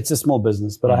 it's a small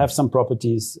business, but I have some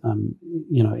properties,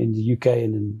 in the UK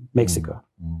and in Mexico.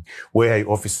 Where are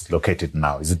your offices located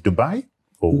now? Is it Dubai?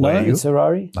 Or No, where are you? it's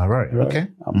Harare. Harare, okay.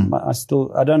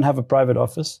 I don't have a private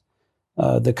office.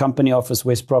 The company office,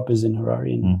 WestProp, is in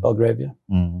Harare in Belgravia.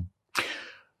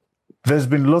 There's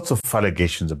been lots of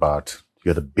allegations about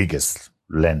you're the biggest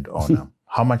landowner.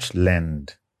 How much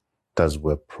land does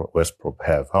WestProp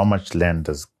have? How much land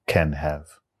does Ken have?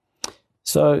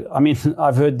 So, I mean,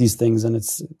 I've heard these things, and it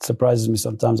surprises me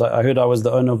sometimes. I heard I was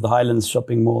the owner of the Highlands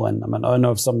shopping mall, and I'm an owner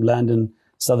of some land in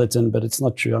Southerton, but it's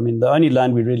not true. I mean, the only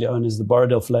land we really own is the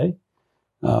Borrowdale Flay.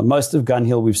 Most of Gun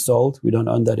Hill we've sold. We don't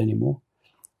own that anymore.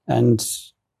 And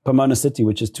Pomona City,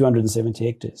 which is 270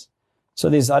 hectares. So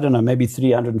there's, I don't know, maybe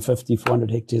 350,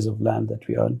 400 hectares of land that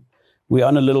we own. We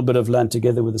own a little bit of land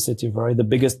together with the city of Harare. The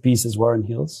biggest piece is Warren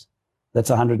Hills. That's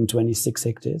 126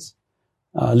 hectares.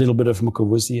 A little bit of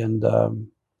Mukavusi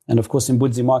and of course in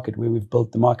Mbudzi Market, where we've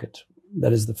built the market.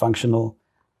 That is the functional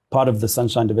part of the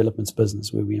Sunshine Developments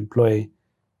business, where we employ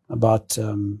about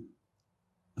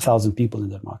 1,000 people in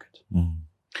that market.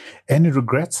 Any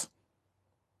regrets?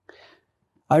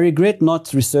 I regret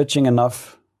not researching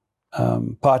enough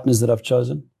partners that I've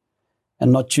chosen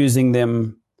and not choosing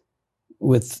them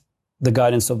with the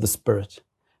guidance of the Spirit.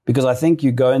 Because I think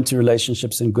you go into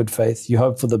relationships in good faith, you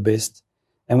hope for the best,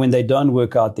 and when they don't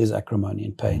work out, there's acrimony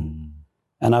and pain.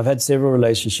 And I've had several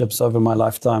relationships over my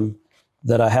lifetime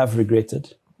that I have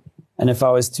regretted. And if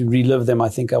I was to relive them, I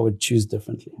think I would choose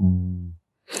differently.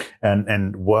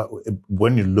 And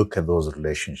when you look at those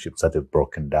relationships that have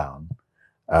broken down,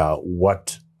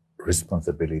 what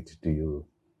responsibility do you?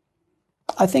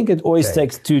 I think it always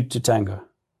takes two to tango.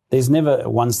 There's never a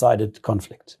one-sided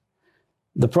conflict.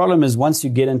 The problem is once you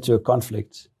get into a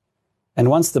conflict and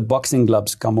once the boxing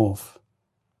gloves come off,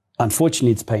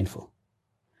 unfortunately, it's painful.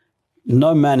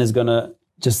 No man is going to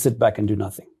just sit back and do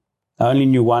nothing. I only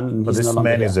knew one. And but he's this no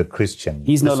man here. is a Christian.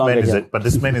 He's no longer here. But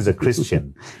this man is a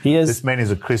Christian. He is. This man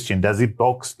is a Christian. Does he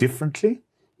box differently?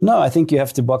 No, I think you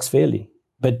have to box fairly.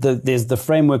 But there's the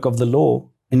framework of the law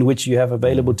in which you have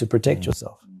available to protect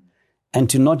yourself. And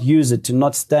to not use it, to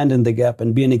not stand in the gap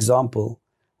and be an example.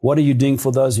 What are you doing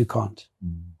for those who can't?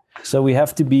 So we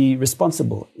have to be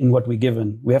responsible in what we're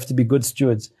given. We have to be good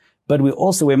stewards. But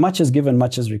we're much is given,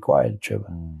 much is required,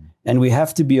 Trevor. And we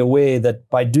have to be aware that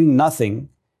by doing nothing,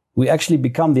 we actually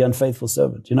become the unfaithful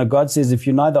servant. You know, God says, if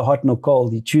you're neither hot nor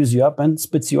cold, He chews you up and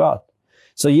spits you out.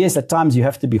 So yes, at times you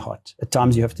have to be hot. At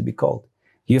times you have to be cold.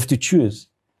 You have to choose.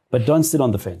 But don't sit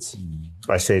on the fence.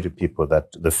 I say to people that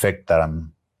the fact that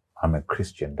I'm a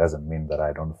Christian doesn't mean that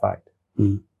I don't fight.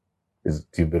 Do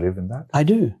you believe in that? I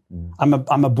do. I'm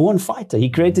a born fighter. He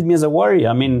created me as a warrior.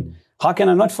 I mean, how can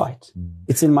I not fight?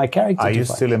 It's in my character. Are to you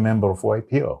fight. still a member of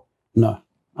YPO? No,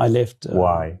 I left.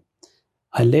 Why?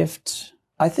 I left.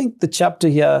 I think the chapter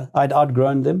here, I'd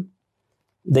outgrown them.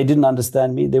 They didn't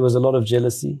understand me. There was a lot of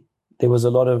jealousy. There was a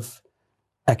lot of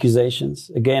accusations.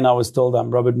 Again, I was told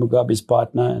I'm Robert Mugabe's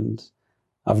partner and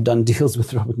I've done deals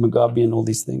with Robert Mugabe and all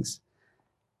these things.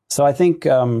 So I think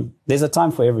there's a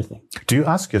time for everything. Do you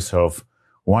ask yourself,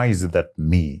 why is it that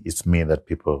it's me that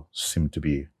people seem to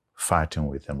be fighting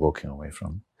with and walking away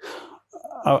from?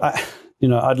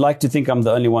 I'd like to think I'm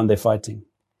the only one they're fighting,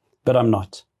 but I'm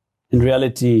not. In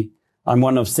reality, I'm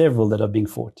one of several that are being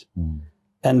fought.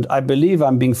 And I believe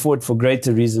I'm being fought for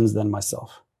greater reasons than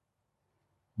myself.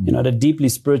 At a deeply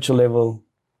spiritual level,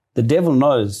 the devil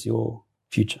knows your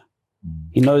future.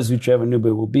 He knows who Trevor Nube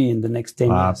will be in the next 10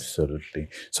 years. Absolutely.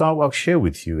 So I'll share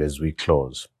with you as we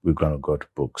close. We're going to go to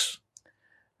books.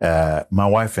 My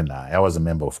wife and I was a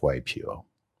member of YPO,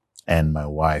 and my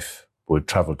wife would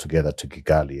travel together to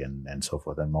Kigali and so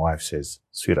forth. And my wife says,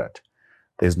 sweetheart,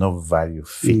 there's no value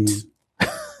fit.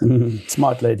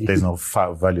 Smart lady. There's no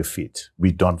value fit.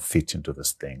 We don't fit into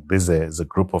this thing. There's a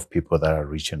group of people that are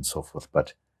rich and so forth,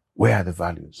 but where are the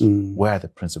values? Where are the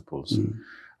principles?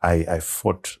 I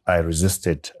fought, I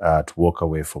resisted to walk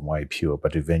away from YPO,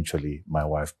 but eventually my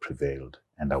wife prevailed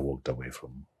and I walked away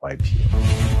from YPO.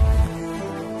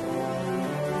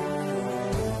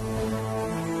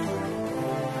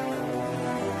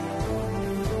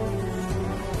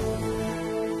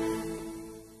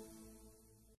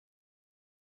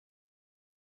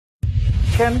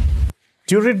 Ken,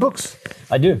 do you read books?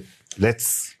 I do.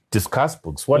 Let's discuss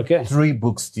books. What 3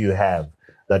 books do you have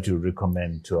that you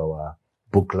recommend to our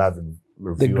book-loving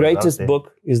reviewers? The greatest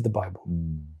book is the Bible.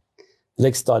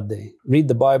 Let's start there. Read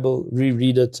the Bible,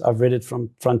 reread it. I've read it from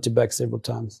front to back several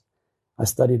times. I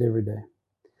study it every day.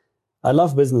 I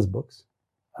love business books.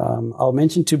 I'll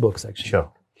mention 2 books, actually.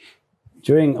 Sure.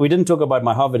 We didn't talk about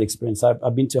my Harvard experience.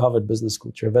 I've been to Harvard Business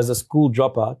School, Trevor. As a school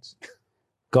dropout,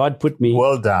 God put me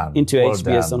into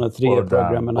HBS on a 3-year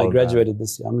program, and I graduated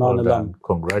this year. I'm now an alum.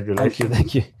 Congratulations.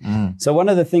 Thank you. So one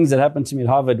of the things that happened to me at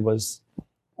Harvard was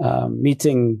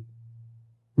meeting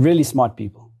really smart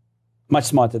people, much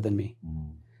smarter than me,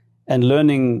 and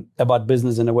learning about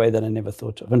business in a way that I never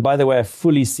thought of. And by the way, I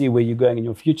fully see where you're going in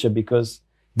your future, because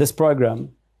this program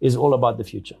is all about the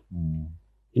future.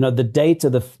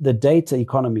 The data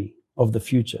economy of the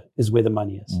future is where the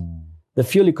money is. The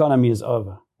fuel economy is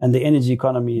over. And the energy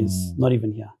economy is not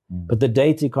even here. But the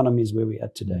data economy is where we're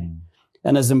at today.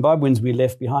 And as Zimbabweans, we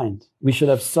left behind. We should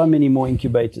have so many more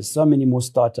incubators, so many more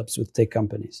startups with tech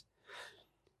companies.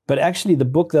 But actually, the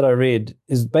book that I read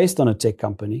is based on a tech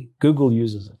company. Google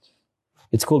uses it.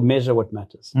 It's called Measure What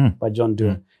Matters by John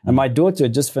Doerr. And my daughter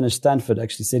had just finished Stanford,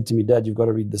 actually said to me, Dad, you've got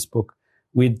to read this book.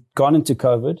 We'd gone into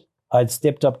COVID. I'd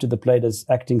stepped up to the plate as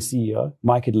acting CEO.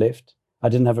 Mike had left. I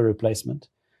didn't have a replacement.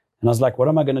 And I was like, what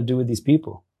am I going to do with these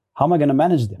people? How am I going to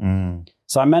manage them?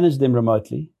 So I managed them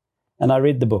remotely, and I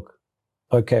read the book,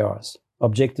 OKRs,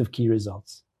 Objective Key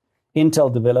Results.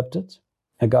 Intel developed it.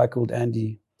 A guy called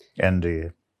Andy.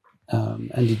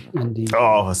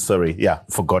 Oh, sorry. Yeah,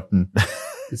 forgotten.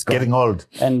 It's getting old.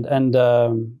 And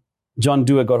John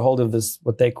Doerr got hold of this,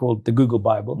 what they called the Google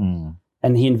Bible.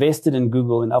 And he invested in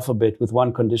Google and Alphabet with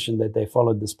one condition, that they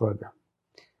followed this program.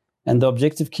 And the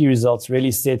Objective Key Results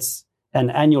really sets an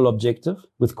annual objective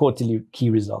with quarterly key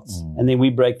results. And then we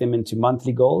break them into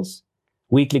monthly goals,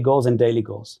 weekly goals, and daily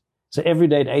goals. So every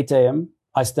day at 8 a.m.,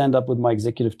 I stand up with my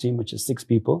executive team, which is 6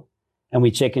 people, and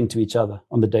we check into each other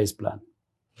on the day's plan.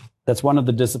 That's one of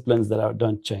the disciplines that I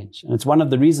don't change. And it's one of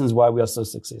the reasons why we are so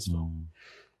successful.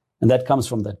 And that comes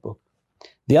from that book.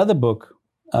 The other book,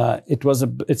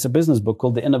 it's a business book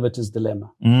called The Innovator's Dilemma.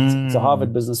 It's a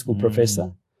Harvard Business School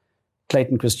professor,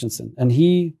 Clayton Christensen. And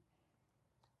he,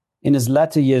 in his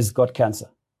latter years, got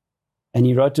cancer. And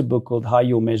he wrote a book called How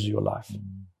You'll Measure Your Life.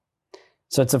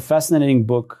 So it's a fascinating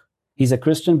book. He's a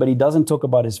Christian, but he doesn't talk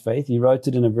about his faith. He wrote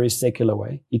it in a very secular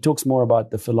way. He talks more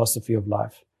about the philosophy of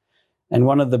life. And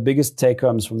one of the biggest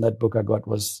take-homes from that book I got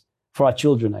was for our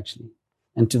children, actually.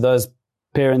 And to those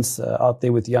parents out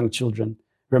there with young children,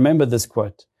 remember this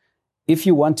quote. If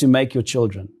you want to make your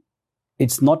children,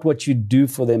 it's not what you do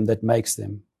for them that makes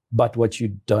them, but what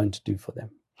you don't do for them.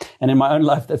 And in my own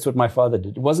life, that's what my father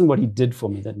did. It wasn't what he did for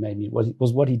me that made me. It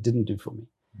was what he didn't do for me.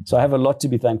 So I have a lot to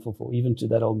be thankful for, even to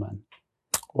that old man.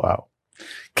 Wow.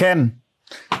 Ken,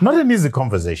 Not an easy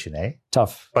conversation, eh?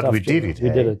 Tough. But tough we journey. did it. We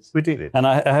eh? did it. We did it. And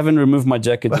I haven't removed my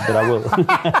jacket, but I will.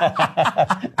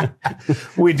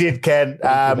 We did, Ken.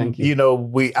 Thank you. You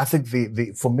know, I think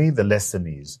for me, the lesson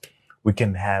is we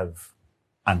can have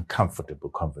uncomfortable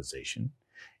conversation,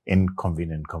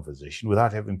 inconvenient conversation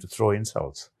without having to throw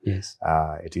insults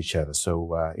at each other.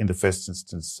 So in the first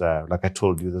instance, like I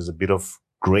told you, there's a bit of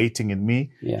grating in me.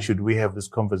 Yeah. Should we have this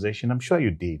conversation? I'm sure you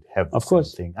did have the Of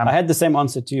course. same thing. I had the same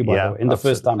answer to you, by the way, in the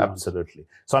first time around. Absolutely.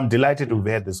 So I'm delighted we've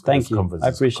had this Thank you. I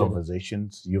appreciate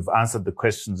conversations. You've answered the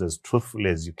questions as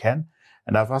truthfully as you can.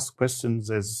 And I've asked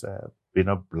questions as,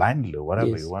 blindly, or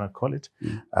whatever you want to call it.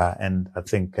 And I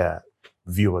think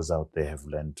viewers out there have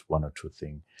learned one or two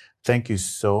things. Thank you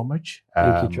so much.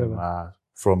 Thank you, Trevor.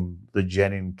 From the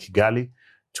journey in Kigali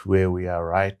to where we are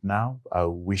right now, I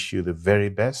wish you the very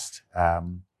best.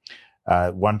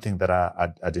 One thing that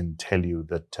I didn't tell you,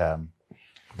 that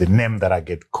the name that I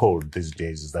get called these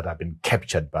days is that I've been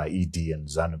captured by ED and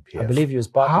ZANU-PF. I believe you're his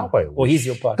partner. How I wish. Or he's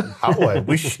your partner. How I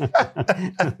wish.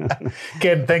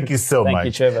 Ken, thank you so much. Thank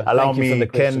you, Trevor. Allow Thank you for me, the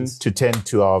Ken, questions. to tend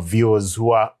to our viewers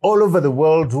who are all over the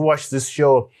world who watch this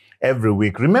show every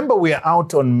week. Remember, we are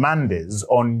out on Mondays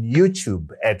on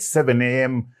YouTube at 7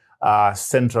 a.m.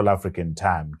 Central African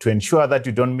time. To ensure that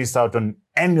you don't miss out on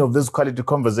any of these quality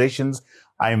conversations,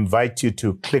 I invite you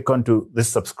to click onto the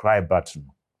subscribe button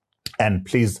and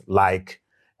please like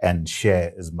and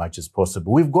share as much as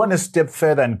possible. We've gone a step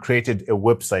further and created a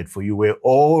website for you where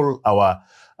all our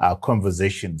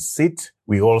conversations sit.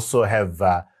 We also have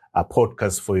a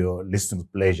podcast for your listening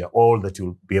pleasure, all that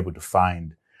you'll be able to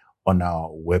find on our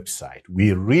website.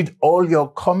 We read all your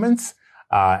comments.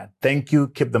 Thank you.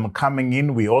 Keep them coming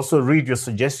in. We also read your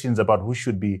suggestions about who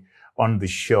should be on the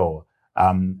show.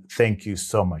 Thank you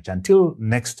so much. Until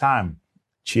next time,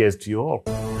 cheers to you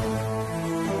all.